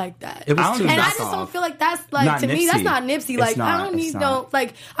choreography like that. It was I don't too think and I knock just off. don't feel like that's like Not to me. That's Nipsey. not Nipsey. It's Like not, I don't it's need not. no.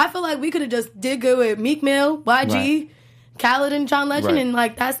 Like I feel like we could have just did good with Meek Mill, YG. Right. Khaled and John Legend, Right. and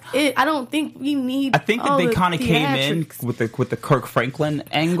like that's it. I don't think we need. I think that all they the kind of came in theatrics. with the Kirk Franklin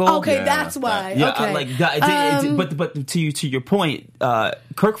angle. Okay, Yeah, that's why. Yeah, okay, like but to your point,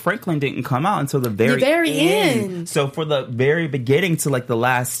 Kirk Franklin didn't come out until the very end. So for the very beginning to like the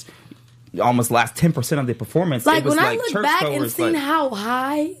last almost last 10% of the performance. Like it was when like I look church back and goers, seen like, how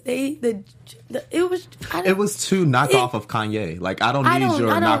high it was. It was too knockoff of Kanye. Like I don't need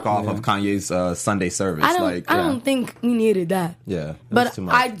your knockoff of Kanye's Sunday service. I don't think we needed that. Yeah, but too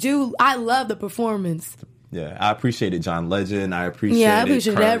much. I love the performance. Yeah, I appreciated John Legend. I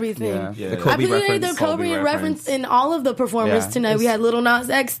appreciated Kurt. Everything. Yeah. The I Kobe appreciated reference. the Kobe reference in all of the performers Yeah. tonight. We had Lil Nas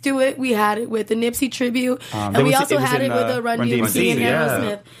X do it. We had it with the Nipsey tribute, and we also had it with the Run DMC and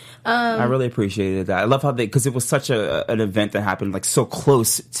Aerosmith. I really appreciated that. I love how because it was such an event that happened like so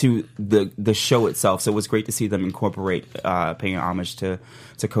close to the show itself. So it was great to see them incorporate paying homage to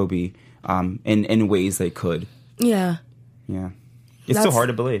Kobe in ways they could. Yeah. It's so hard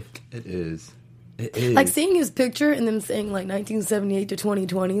to believe. It is. Like seeing his picture and them saying like 1978 to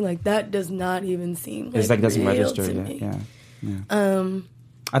 2020, like that does not even seem. It's like doesn't real register. to me. Yeah.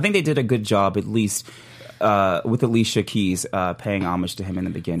 I think they did a good job, at least with Alicia Keys paying homage to him in the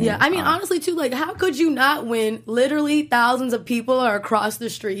beginning. Yeah, I mean, honestly, too, like, how could you not when literally thousands of people are across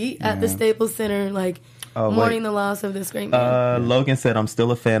the street at the Staples Center, like, mourning the loss of this great man? Logan said, I'm still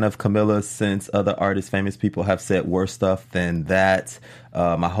a fan of Camilla since other artists, famous people have said worse stuff than that.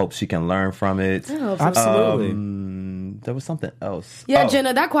 I hope she can learn from it. Absolutely. There was something else. Yeah,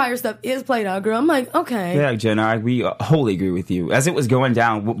 Jenna, that choir stuff is played out, girl. I'm like, okay. Yeah, Jenna, we wholly agree with you. As it was going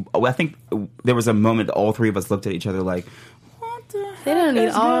down, I think there was a moment that all three of us looked at each other like, what the heck They don't need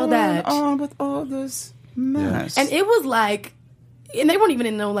is all going that. on with all this mess? And it was like, and they weren't even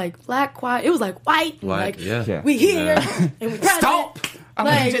in no like black choir. It was like white. Like, yeah. we here and we present. Stop!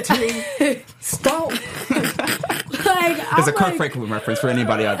 Like, Stop! like, There's a Kirk Franklin reference for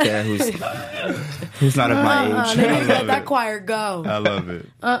anybody out there who's not of my age. They need to let that choir go. I love it.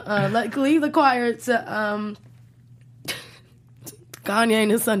 Like leave the choir to Kanye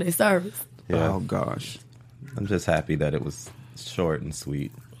and his Sunday service. Yeah. Oh gosh. I'm just happy that it was short and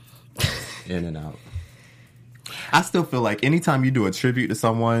sweet. In and out. I still feel like anytime you do a tribute to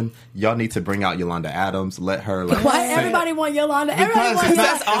someone, y'all need to bring out Yolanda Adams. Let her like. Why everybody want Yolanda? Everybody want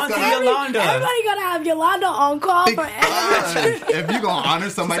that's Yolanda. Auntie Yolanda. Everybody gonna have Yolanda on call for every. If you're gonna honor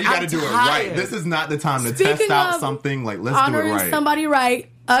somebody, you got to do it tired. right. This is not the time to Speaking test out of something. Like let's do it Honoring right. somebody right.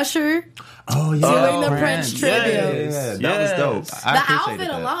 Usher Oh yeah, doing the Prince tribute. Yeah, that was dope. I The appreciated outfit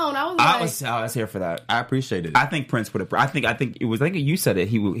that. alone, I was like, I was here for that. I appreciated it. I think Prince would have. I think it was. I think you said it.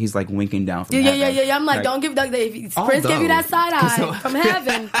 He's like winking down from yeah. heaven. I'm like, Right. don't give if Prince give you that side eye from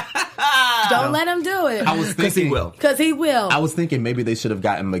heaven. Don't let him do it. I was thinking Because he will. I was thinking maybe they should have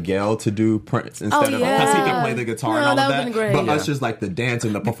gotten Miguel to do Prince instead of yeah. because he can play the guitar and all that of would've that. been great. But Yeah. Usher's like the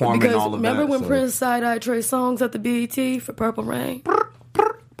dancing, the performing, because all of remember that. when so. Prince side-eyed Trey Songz at the BET for Purple Rain?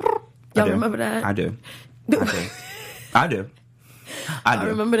 Y'all remember that? I do. I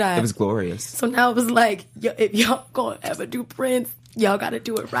remember that. It was glorious. So now it was like, if y'all gonna ever do Prince, y'all gotta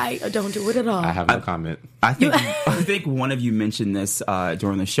do it right or don't do it at all. I have no comment. I think one of you mentioned this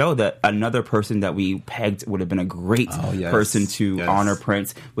during the show that another person that we pegged would have been a great person to honor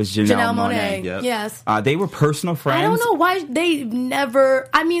Prince was Janelle Monáe. Yep. Yes. They were personal friends. I don't know why they never.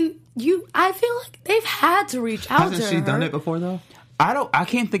 I mean, I feel like they've had to reach out to her. Hasn't she done it before though? I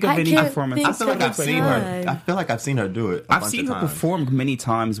can't think of any can't performance. think I feel like I've seen her. time. I feel like I've seen her do it. I've seen her perform many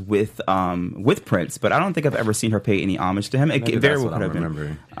times with Prince, but I don't think I've ever seen her pay any homage to him. It very well could have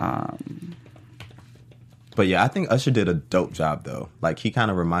been. But yeah, I think Usher did a dope job though. Like he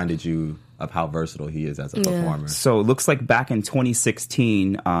kind of reminded you of how versatile he is as a performer. So it looks like back in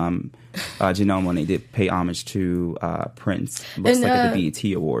 2016, Janelle Monáe did pay homage to Prince. Looks like at the BET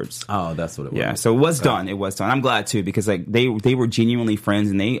Awards. Oh, that's what it was. Yeah, so it was done. It was done. I'm glad too because like they were genuinely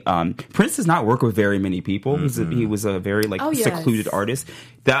friends, and they Prince does not work with very many people. Mm-hmm. He was a very secluded artist.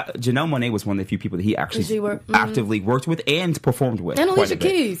 That Janelle Monáe was one of the few people that he actually actively worked with and performed with. And quite Alicia a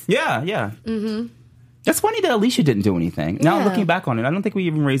bit. Keys. Yeah. Mm-hmm. That's funny that Alicia didn't do anything. Now looking back on it, I don't think we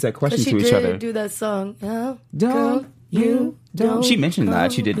even raised that question to each other. She did do that song. Don't. She mentioned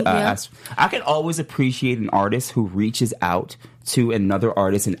that. She did ask. I can always appreciate an artist who reaches out to another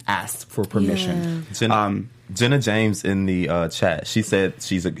artist and asks for permission. Jenna James in the chat, she said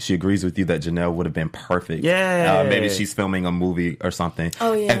she agrees with you that Janelle would have been perfect. Yeah. Maybe she's filming a movie or something.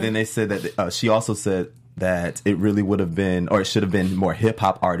 Oh, yeah. And then they said that she also said that it really would have been, or it should have been more hip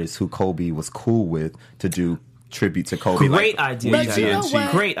hop artists who Kobe was cool with to do tribute to Kobe. Great idea, But you know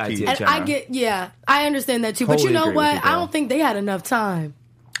what? Great idea, And Jenna. I understand that too. But Totally you know agree what? with you, I don't think they had enough time.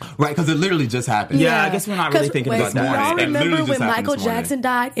 Right, because it literally just happened. Yeah, I guess we're not really thinking about that. Y'all It remember literally when just happened Michael this morning. Jackson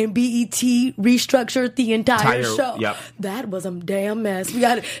died and BET restructured the entire show? Yep. That was a damn mess. We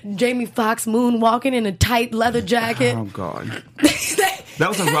got Jamie Foxx moonwalking in a tight leather jacket. Oh God. That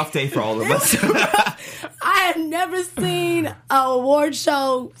was a rough day for all of us. I have never seen an award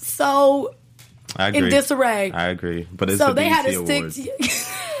show so I agree. in disarray. I agree. But it's So the they had BET to Awards. stick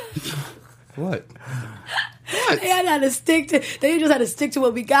to What? they had to stick to they just had to stick to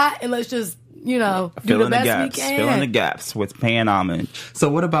what we got and let's just, do the best we can. Filling the gaps with paying homage. So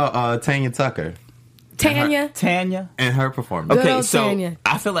what about Tanya Tucker Tanya. and her performance? Good Okay, old so Tanya.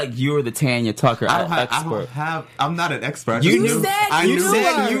 I feel like you're the Tanya Tucker expert. I'm not an expert. You Just knew- said I you knew knew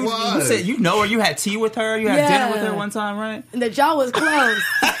that her. you You was. said you know her. You had tea with her. You had Yeah. dinner with her one time, right? And that y'all was close.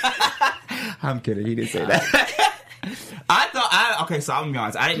 I'm kidding. He didn't say that. Okay, so I'm gonna be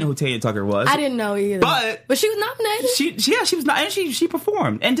honest. I didn't know who Tanya Tucker was. I didn't know either. But she was nominated. She was not, and she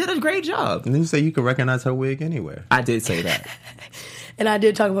performed and did a great job. And then you say you could recognize her wig anywhere. I did say that. And I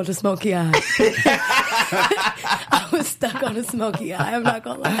did talk about the smoky eye. I was stuck on the smoky eye. I'm not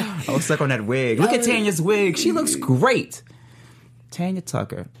gonna lie. I was stuck on that wig. Look at Tanya's wig. She looks great. Tanya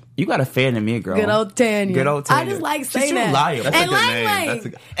Tucker. You got a fan of me, girl. Good old Tanya. Good old Tanya. I just like She's saying too that. liable. That's a And good Lang name. Lang. That's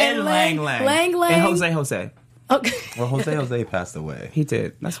a- And Lang Lang. Lang Lang. And Jose. Okay. Well, Jose passed away. He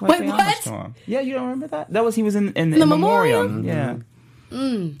did. That's why Wait, I pay what? homage to him. Yeah, you don't remember that? That was he was in The Memoriam. Memoriam?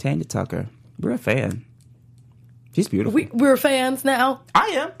 Yeah. Tanya Tucker. We're a fan. She's beautiful. We're fans now. I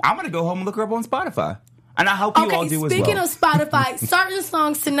am. I'm gonna go home and look her up on Spotify. And I hope you all Okay, do as speaking well. of Spotify, certain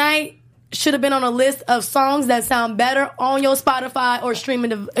songs tonight should have been on a list of songs that sound better on your Spotify or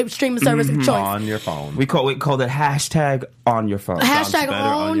streaming service of choice. On your phone. We called it hashtag on your phone. Hashtag better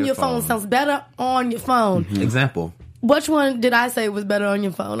on your phone sounds better on your phone. Example. Which one did I say was better on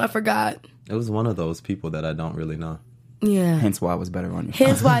your phone? I forgot. It was one of those people that I don't really know. Yeah. Hence why it was better on your phone.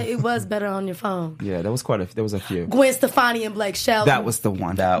 Hence why it was better on your phone. Yeah, there was a few. Gwen Stefani and Blake Shelton. That was the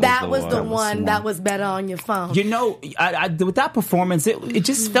one. That was the one that was better on your phone. You know, with that performance, it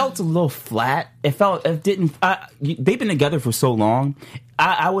just felt a little flat. They've been together for so long.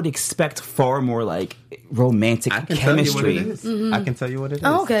 I would expect far more like romantic I can chemistry. tell you what it is. I can tell you what it is.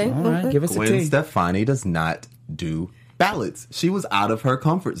 Oh, okay. All right, give us a Gwen tea. Stefani does not do ballads. She was out of her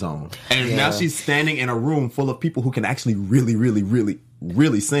comfort zone. And now she's standing in a room full of people who can actually really, really, really,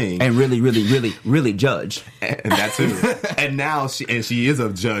 really sing. And really, really, really, really judge. And that too. And now she is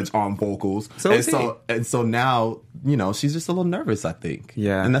a judge on vocals. So now, she's just a little nervous, I think.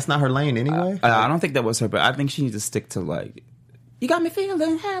 Yeah. And that's not her lane anyway. I don't think that was her, but I think she needs to stick to like, you got me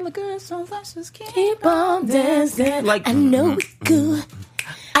feeling hella good, so let's just keep on dancing. Like, I know it's good.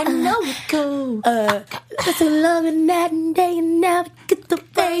 I know it's cool. It's a long and night and day and never get the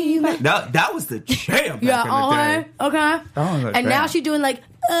fame. that was the jam. Yeah, back in the day. okay. Oh, And now she's doing like,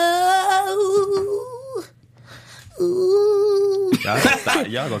 oh, ooh.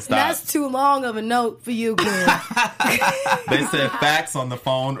 Y'all gonna stop. That's too long of a note for you, Gwen. They said facts on the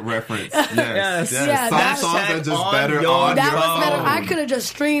phone reference. Yes. Yeah, Some that's- songs are just on better your on That your was better. phone. I could have just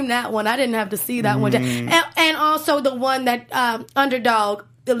streamed that one. I didn't have to see that one. And also the one that Underdog,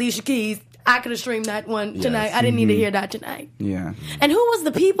 Alicia Keys. I could have streamed that one tonight. Yes. I didn't need to hear that tonight. Yeah. And who was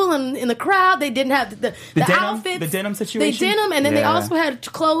the people in the crowd? They didn't have the denim? outfits. The denim situation? They denim, and then they Yeah. also had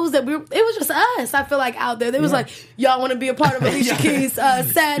clothes that it was just us. I feel like out there. They was like, y'all want to be a part of Alicia Keys'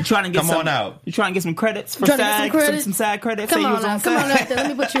 sad. You trying to get Come on out. You trying to get some credits for Trying to get SAG? some credits? Some SAG credits? Come Say you on was now, on come on SAG. out there.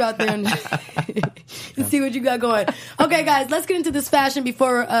 Let me put you out there and see what you got going. Okay, guys, let's get into this fashion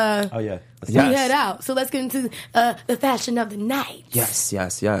before Oh, yeah. we Yes. head out. So let's get into the fashion of the night. Yes.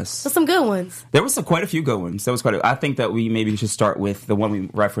 So some good ones. There was quite a few good ones. I think that we maybe should start with the one we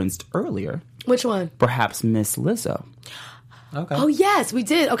referenced earlier. Which one? Perhaps Miss Lizzo. Okay. Oh yes, we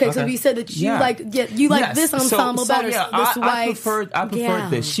did. Okay, so you said that you Yeah. like Yes. this ensemble better. Yeah, this I white. preferred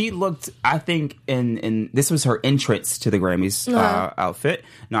this. She looked, I think, in this was her entrance to the Grammys outfit,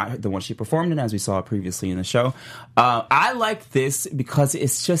 not the one she performed in, as we saw previously in the show. I like this because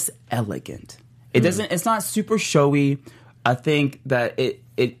it's just elegant. It doesn't. It's not super showy. I think that it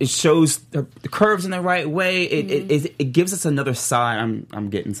shows the curves in the right way. It gives us another side. I'm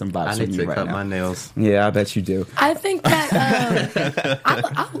getting some vibes I from need you to right cut now. my nails. Yeah, I bet you do. I think that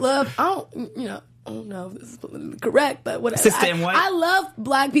I don't know if this is politically correct, but whatever. Sister in white? I love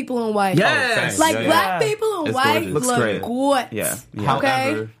black people in white. Yes. Like Yeah, black yeah. people in It's white gorgeous. Looks look great. good. Yeah. Yeah.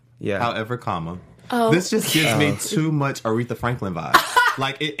 Okay. However, comma. Oh. This just gives me too much Aretha Franklin vibe.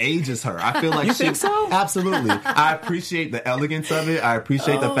 Like, it ages her. I feel like You think so? Absolutely. I appreciate the elegance of it. I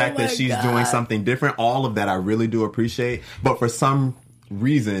appreciate the fact that my she's God. doing something different. All of that I really do appreciate. But for some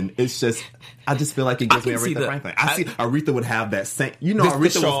reason, it's just, I just feel like it gives me can see Aretha Franklin. I see Aretha would have that same, The Aretha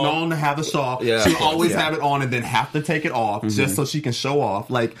was shawl. known to have the shawl. Yeah, She of would course, always yeah. have it on and then have to take it off just so she can show off.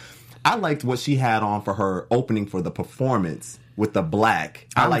 Like, I liked what she had on for her opening for the performance with the black.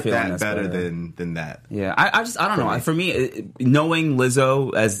 I I'm like feeling that that's better better. than that. Yeah, I don't know. For me, knowing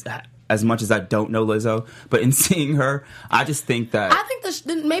Lizzo as much as I don't know Lizzo, but in seeing her, I just think that I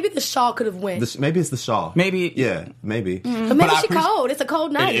think maybe the shawl could have went. Maybe it's the shawl. Maybe. Yeah, maybe. But maybe she's cold. It's a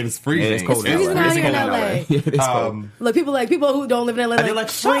cold night. It's freezing. It's cold. It's freezing out here in LA. It is cold. Look, people who don't live in LA they're like like,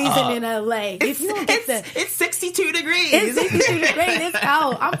 shut freezing up. in LA. If you don't get that, It's 62 degrees. it's 62 degrees. It's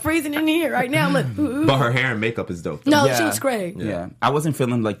cold. I'm freezing in here right now. Look, But her hair and makeup is dope. Though. no, Yeah. she looks great. Yeah, I wasn't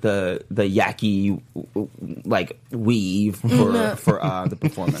feeling like the yucky like weave for the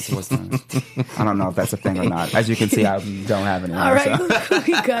performance. I don't know if that's a thing or not. As you can see, I don't have any. All right, So.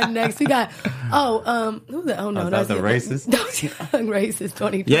 who we got next? We got who's that? Oh no, that's a it. racist? Young racist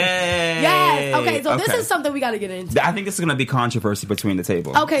 2020. Yay! Yes. Okay, so this is something we got to get into. I think this is going to be controversy between the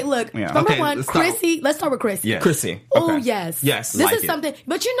table. Okay, look. Yeah. Number Okay, one, let's start- Chrissy. Let's start with Chrissy. Yeah. Chrissy. Oh, Okay. yes. Yes. This like is it. something.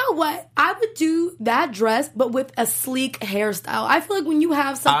 But you know what? I would do that dress, but with a sleek hairstyle. I feel like when you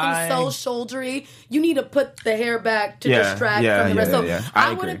have something so shouldery, you need to put the hair back to distract from the rest. So I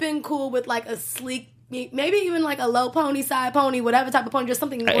would agree. have been cool with like a sleek, maybe even like a low pony, side pony, whatever type of pony, just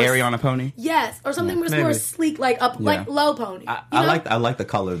something more. An Ariana pony. Yes, or something more maybe. sleek, like like low pony. I like the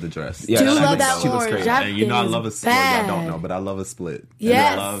color of the dress. Yeah, Do she love looks- that she looks orange. great. That And you know I thing love a is split. I don't bad. know, but I love a split.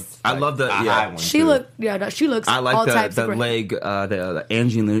 Yes. And I love the high one. She too. looked, she looks I like all types the of great. leg, the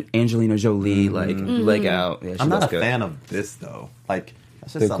Angelina Jolie leg out. Yeah, she I'm not looks a good. fan of this though. Like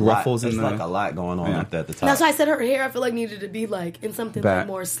that's just The a ruffles lot. and There's the- like a lot going on up there at the top. That's why I said her hair. I feel like needed to be like in something Back. like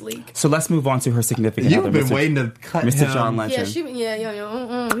more sleek. So let's move on to her significant You've other, been Mr. waiting to cut Mr. him. John Legend.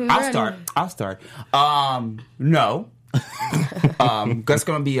 I'll I'll start. No. That's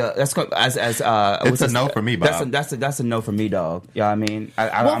gonna be that's going It's a no for me, Bob. That's a no for me, dog. Yeah, I mean, Well,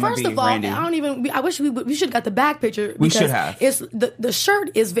 I'm first gonna be of all, Randy. I don't even. I wish we should have got the back picture. We should because have. It's the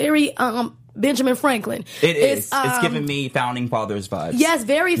shirt is very Benjamin Franklin. It is. It's giving me founding fathers vibes. Yes,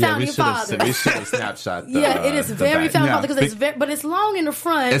 very founding we father. should have snapshot. Yeah, it is very founding Yeah. father because it's very, but it's long in the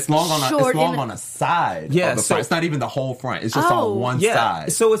front. It's long on short a side. Yeah, of the so- front. It's not even the whole front. It's just Oh. on one Yeah.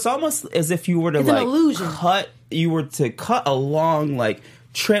 side. So it's almost as if you were to It's an like illusion. cut a long like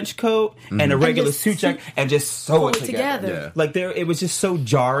trench coat and a regular just suit jacket and just sew it together. Yeah. Like it was just so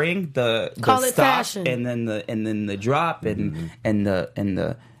jarring. The Call it stop fashion. and then the drop and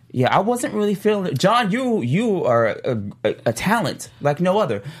the. Yeah, I wasn't really feeling it. John, you are a talent like no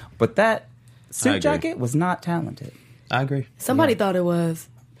other, but that I suit agree. jacket was not talented. I agree. Somebody thought it was,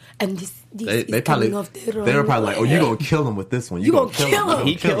 and this They is probably coming off the they were probably like, "Oh, you runway. gonna kill him with this one? You gonna kill him.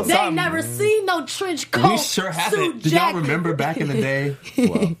 He killed They some. ain't never seen no trench coat. We sure haven't. suit Do y'all jacket. remember back in the day?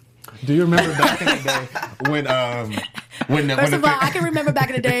 Well, do you remember back in the day when First of all, I can remember back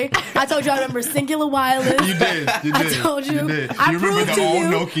in the day. I told you I remember Singular Wireless. You did. I told you. did. I You remember proved the to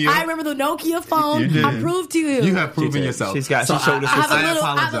old you. Nokia? I remember the Nokia phone. You did. I proved to you. You have proven did. yourself. She showed us I have herself.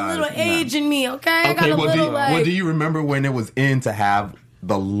 I have a little apologize. age in me. Okay, I got Okay, a little like. do you remember when it was in to have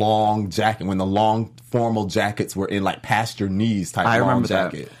the long jacket, when the long formal jackets were in like past your knees type I long remember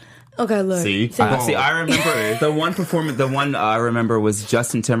that. jacket? Okay, look. See? See? See, I remember the one performance. The one I remember was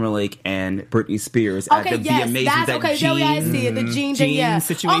Justin Timberlake and Britney Spears at Okay, the yes, Amazing that's that okay. jean, Yeah, I see it. The jean thing, yeah.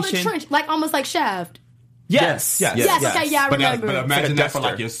 situation. Oh, the trench, like almost like Shaft. Yes. Yes, okay, yeah, I remember. But imagine that for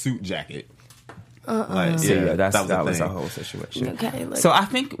duster. like your suit jacket. So, yeah, that was the a thing. whole situation. Okay, look. So I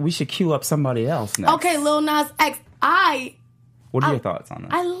think we should queue up somebody else next. Okay, Lil Nas X. What are your thoughts on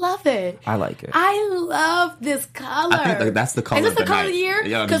that? I love it. I like it. I love this color. I think that's the color Is this of the the color night. of the year?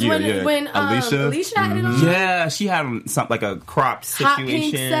 Yeah, the Because year, when yeah. Alicia had it on, Yeah, she had something like a cropped hot situation.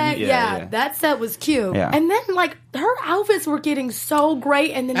 pink set. Yeah, that set was cute. Yeah. And then like her outfits were getting so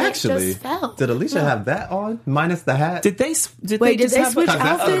great, and then Actually, it just fell. did Alicia have that on minus the hat? Did they? Wait, did just they have switch a,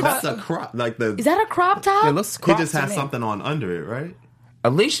 outfits? That's a crop. Like the Is that a crop top? It looks he cropped just to has me. something on under it, right?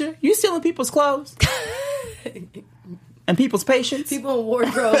 Alicia, you stealing people's clothes and people's patience. People in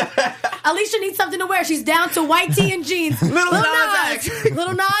wardrobe. Alicia needs something to wear. She's down to white tee and jeans. Little Nas.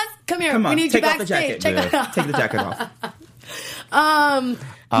 Little Nas, come here. Come on, we need take you off the backstage. jacket. Check Take the jacket off.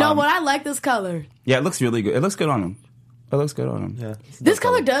 No, but I like this color. Yeah, it looks really good. It looks good on him. It looks good on him. Yeah. This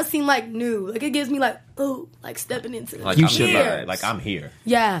color does seem like new. Like it gives me like, ooh, like stepping into the Like You I'm should here. years. Like I'm here.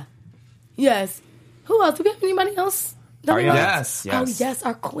 Yeah. Yes. Who else? Do we have anybody else? No, Ariana. no. Yes, yes. Oh, yes,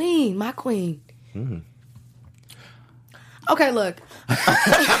 our queen. My queen. Okay, look. The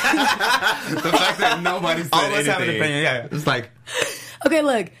fact that nobody said All of us anything. have an opinion, yeah. It's like Okay,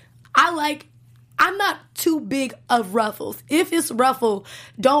 look. I'm not too big of ruffles. If it's ruffle,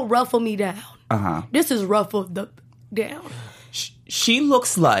 don't ruffle me down. Uh-huh. This is ruffled down. She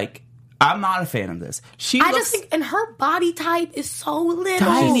looks like I'm not a fan of this. I just think, and her body type is so little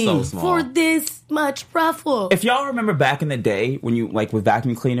Tiny. So small. for this much ruffle. If y'all remember back in the day when you, like, with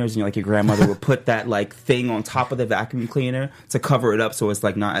vacuum cleaners, and you, like, your grandmother would put that, like, thing on top of the vacuum cleaner to cover it up so it's,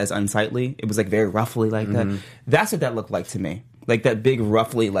 like, not as unsightly. It was, like, very ruffly like that. That's what that looked like to me. Like, that big,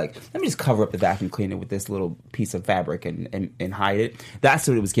 ruffly, like, let me just cover up the vacuum cleaner with this little piece of fabric and hide it. That's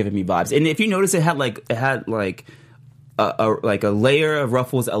what it was giving me vibes. And if you notice, it had a layer of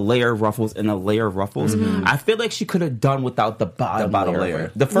ruffles, a layer of ruffles, and a layer of ruffles. I feel like she could have done without the bottom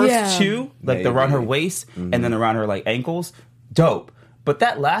layer. The first two, like around her waist and then around her like ankles, dope. But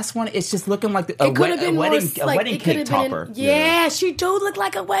that last one, it's just looking like a wedding cake topper. She do look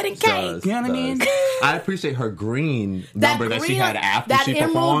like a wedding cake. You know what I mean? I appreciate her green number that she had after she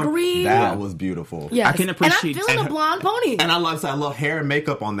performed. Green. That was beautiful. Yes. I can appreciate. And I'm feeling the blonde pony. And I love hair and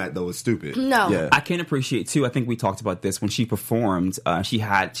makeup on that though. It's stupid. No. Yeah. I can appreciate too. I think we talked about this when she performed. She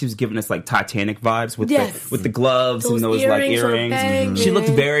was giving us like Titanic vibes with the gloves and those like earrings. She looked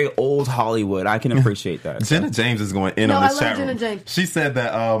very old Hollywood. I can appreciate that. Jenna James is going in on this chat room. She said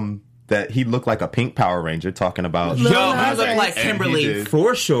that he looked like a pink Power Ranger, talking about he looked like Kimberly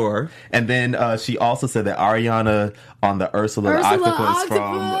for sure. And then she also said that Ariana on the Ursula Octopus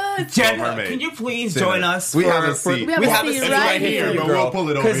from Jenna, can you please join us? We have a seat. We have a seat right here. We'll pull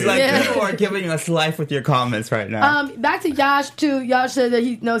it over here. Because you are giving us life with your comments right now. Back to Yash too. Yash said that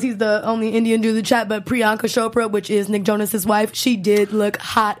he knows he's the only Indian dude in the chat, but Priyanka Chopra, which is Nick Jonas's wife, she did look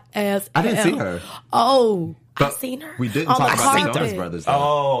hot as I didn't see her. Oh. But I've seen her. We didn't on talk the about the carpet. Jonas Brothers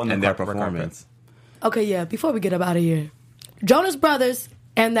though, and their performance. Okay, yeah. Before we get up out of here, Jonas Brothers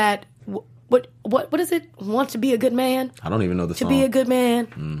and that what is it? Want to be a good man? I don't even know the song. To be a good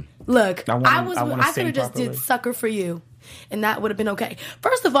man. Look, I could have just properly. did "Sucker for You," and that would have been okay.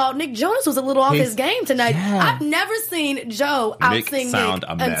 First of all, Nick Jonas was a little off his game tonight. Yeah. I've never seen Joe out-sing Nick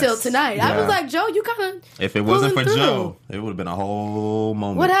until tonight. Yeah. I was like, Joe, you kind of If it wasn't for Joe, it would have been a whole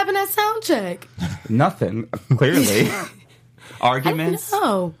moment. What happened at sound check? Nothing, clearly. Arguments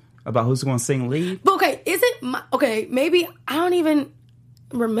about who's going to sing lead. But okay, maybe I don't even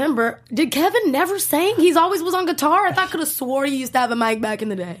remember. Did Kevin never sing? He's always was on guitar. I could have swore he used to have a mic back in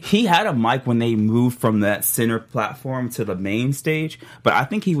the day. He had a mic when they moved from that center platform to the main stage, but I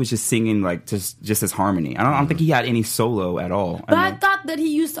think he was just singing like just his harmony. I don't think he had any solo at all. But I thought that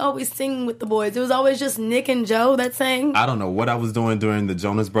he used to always sing with the boys. It was always just Nick and Joe that sang. I don't know what I was doing during the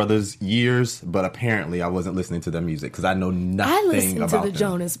Jonas Brothers years, but apparently I wasn't listening to their music because I know nothing about them. I listened to the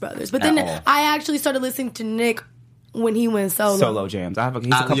Jonas Brothers, but then I actually started listening to Nick when he went solo jams. He's a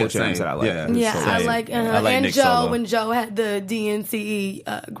couple jams that I like. I like and Nick Joe solo. when Joe had the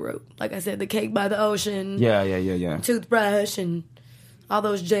DNCE group, like I said, the Cake by the Ocean, Toothbrush, and all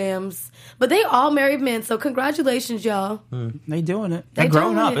those jams. But they all married men, so congratulations, y'all. They doing it. They're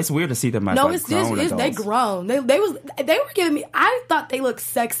grown up. It's weird to see them as grown adults. They grown. They were giving me. I thought they looked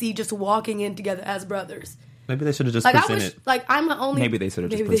sexy just walking in together as brothers. Maybe they should have just like presented. I'm the only. Maybe they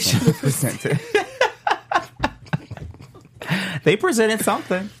should have just presented. They presented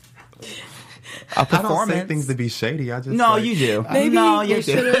something. A performance. I don't say things to be shady. I just you do. Maybe no, you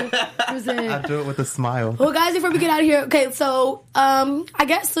do. I do it with a smile. Well, guys, before we get out of here, okay, so I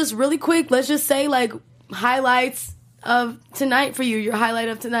guess just really quick, let's just say like highlights of tonight for you. Your highlight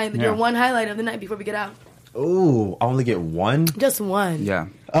of tonight. Your one highlight of the night before we get out. Ooh, I only get one? Just one. Yeah.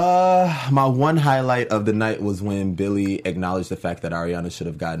 My one highlight of the night was when Billy acknowledged the fact that Ariana should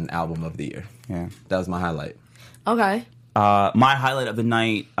have gotten Album of the Year. Yeah. That was my highlight. Okay. My highlight of the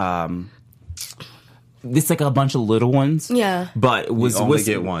night, it's like a bunch of little ones. Yeah. But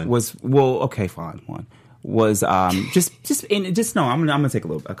get one. Okay, fine, one. Was I'm gonna take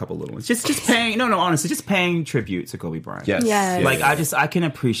a couple little ones. Just paying honestly, just paying tribute to Kobe Bryant. Yes. Like I can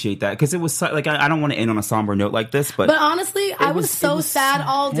appreciate that because it was like I don't want to end on a somber note like this, but honestly, I was so sad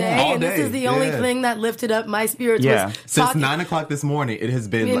all day, all and day. this is the only thing that lifted up my spirits. Yeah. Was Since 9:00 this morning, it has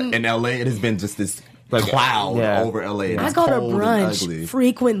been in LA. It has been just this cloud over LA. I go to brunch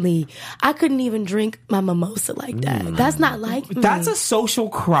frequently. I couldn't even drink my mimosa like that. That's not like me. That's a social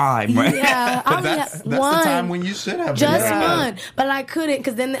crime, right? Yeah, I only that's had the one. time when you should have just one, but I couldn't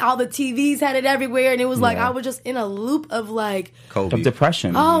because then all the TVs had it everywhere, and it was like I was just in a loop of like Kobe. Of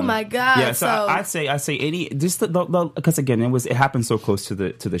depression. Oh my god! Yeah, so I say any just because again it happened so close to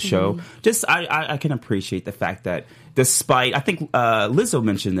the show. Just I can appreciate the fact that despite I think Lizzo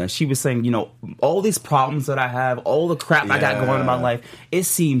mentioned this, she was saying all these problems that I have, all the crap I got going on in my life, it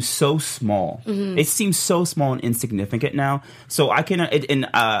seems so small. It seems so small and insignificant now. So I can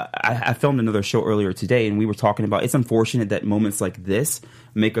I filmed another show earlier today, and we were talking about it's unfortunate that moments like this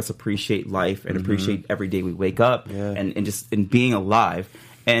make us appreciate life and appreciate every day we wake up and just being alive.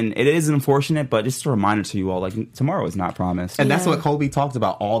 And it is unfortunate, but just a reminder to you all, like, tomorrow is not promised. And that's what Kobe talked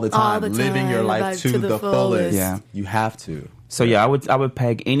about all the time. Living your life to the fullest. Yeah. You have to. So yeah, I would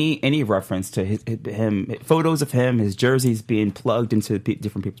peg any reference to him, photos of him, his jerseys being plugged into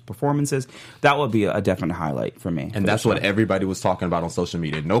different people's performances. That would be a definite highlight for me. And that's what everybody was talking about on social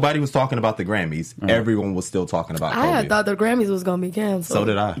media. Nobody was talking about the Grammys. Everyone was still talking about Kobe. I thought the Grammys was going to be canceled. So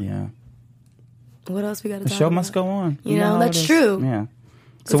did I. Yeah. What else we got to The talk show about? must go on. You know that's true. Yeah.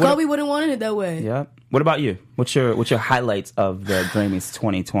 So Kobe wouldn't wanted it that way. Yeah. What about you? What's your highlights of the Grammys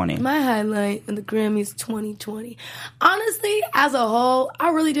 2020? My highlight of the Grammys 2020. Honestly, as a whole, I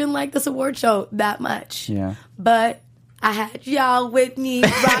really didn't like this award show that much. Yeah. But I had y'all with me.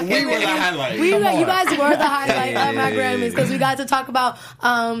 Rocking We were the highlight. You guys were the highlight of my Grammys because we got to talk about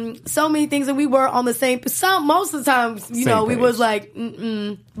so many things, and we were on the same. Most of the times, we was like,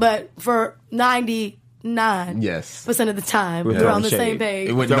 but for 99% of the time, we were on the same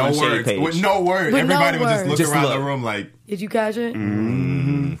page. With no words. With no words. Everybody would just look around the room like, did you catch it?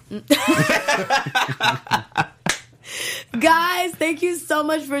 Guys, thank you so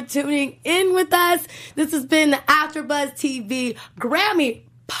much for tuning in with us. This has been the AfterBuzz TV Grammy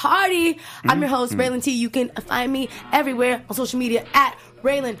Party. I'm your host, Raylan T. You can find me everywhere on social media at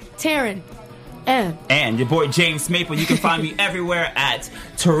Raylan Taryn. And your boy James Maple. You can find me everywhere at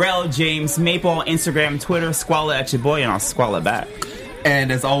Terrell James Maple on Instagram, Twitter. Squalla at your boy, and I'll squalla back.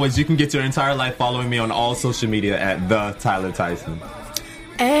 and as always, you can get your entire life following me on all social media at The Tyler Tyson.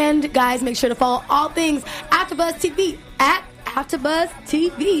 And guys, make sure to follow all things AfterBuzz TV at AfterBuzz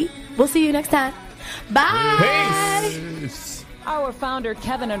TV. We'll see you next time. Bye. Peace. Our founder,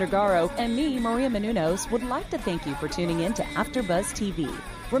 Kevin Undergaro, and me, Maria Menounos, would like to thank you for tuning in to AfterBuzz TV.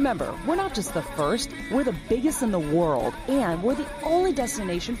 Remember, we're not just the first, we're the biggest in the world, and we're the only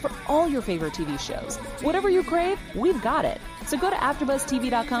destination for all your favorite TV shows. Whatever you crave, we've got it. So go to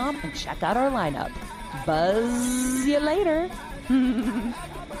AfterBuzzTV.com and check out our lineup. Buzz you later. The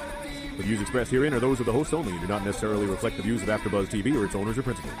views expressed herein are those of the hosts only and do not necessarily reflect the views of AfterBuzz TV or its owners or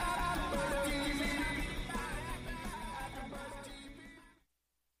principals.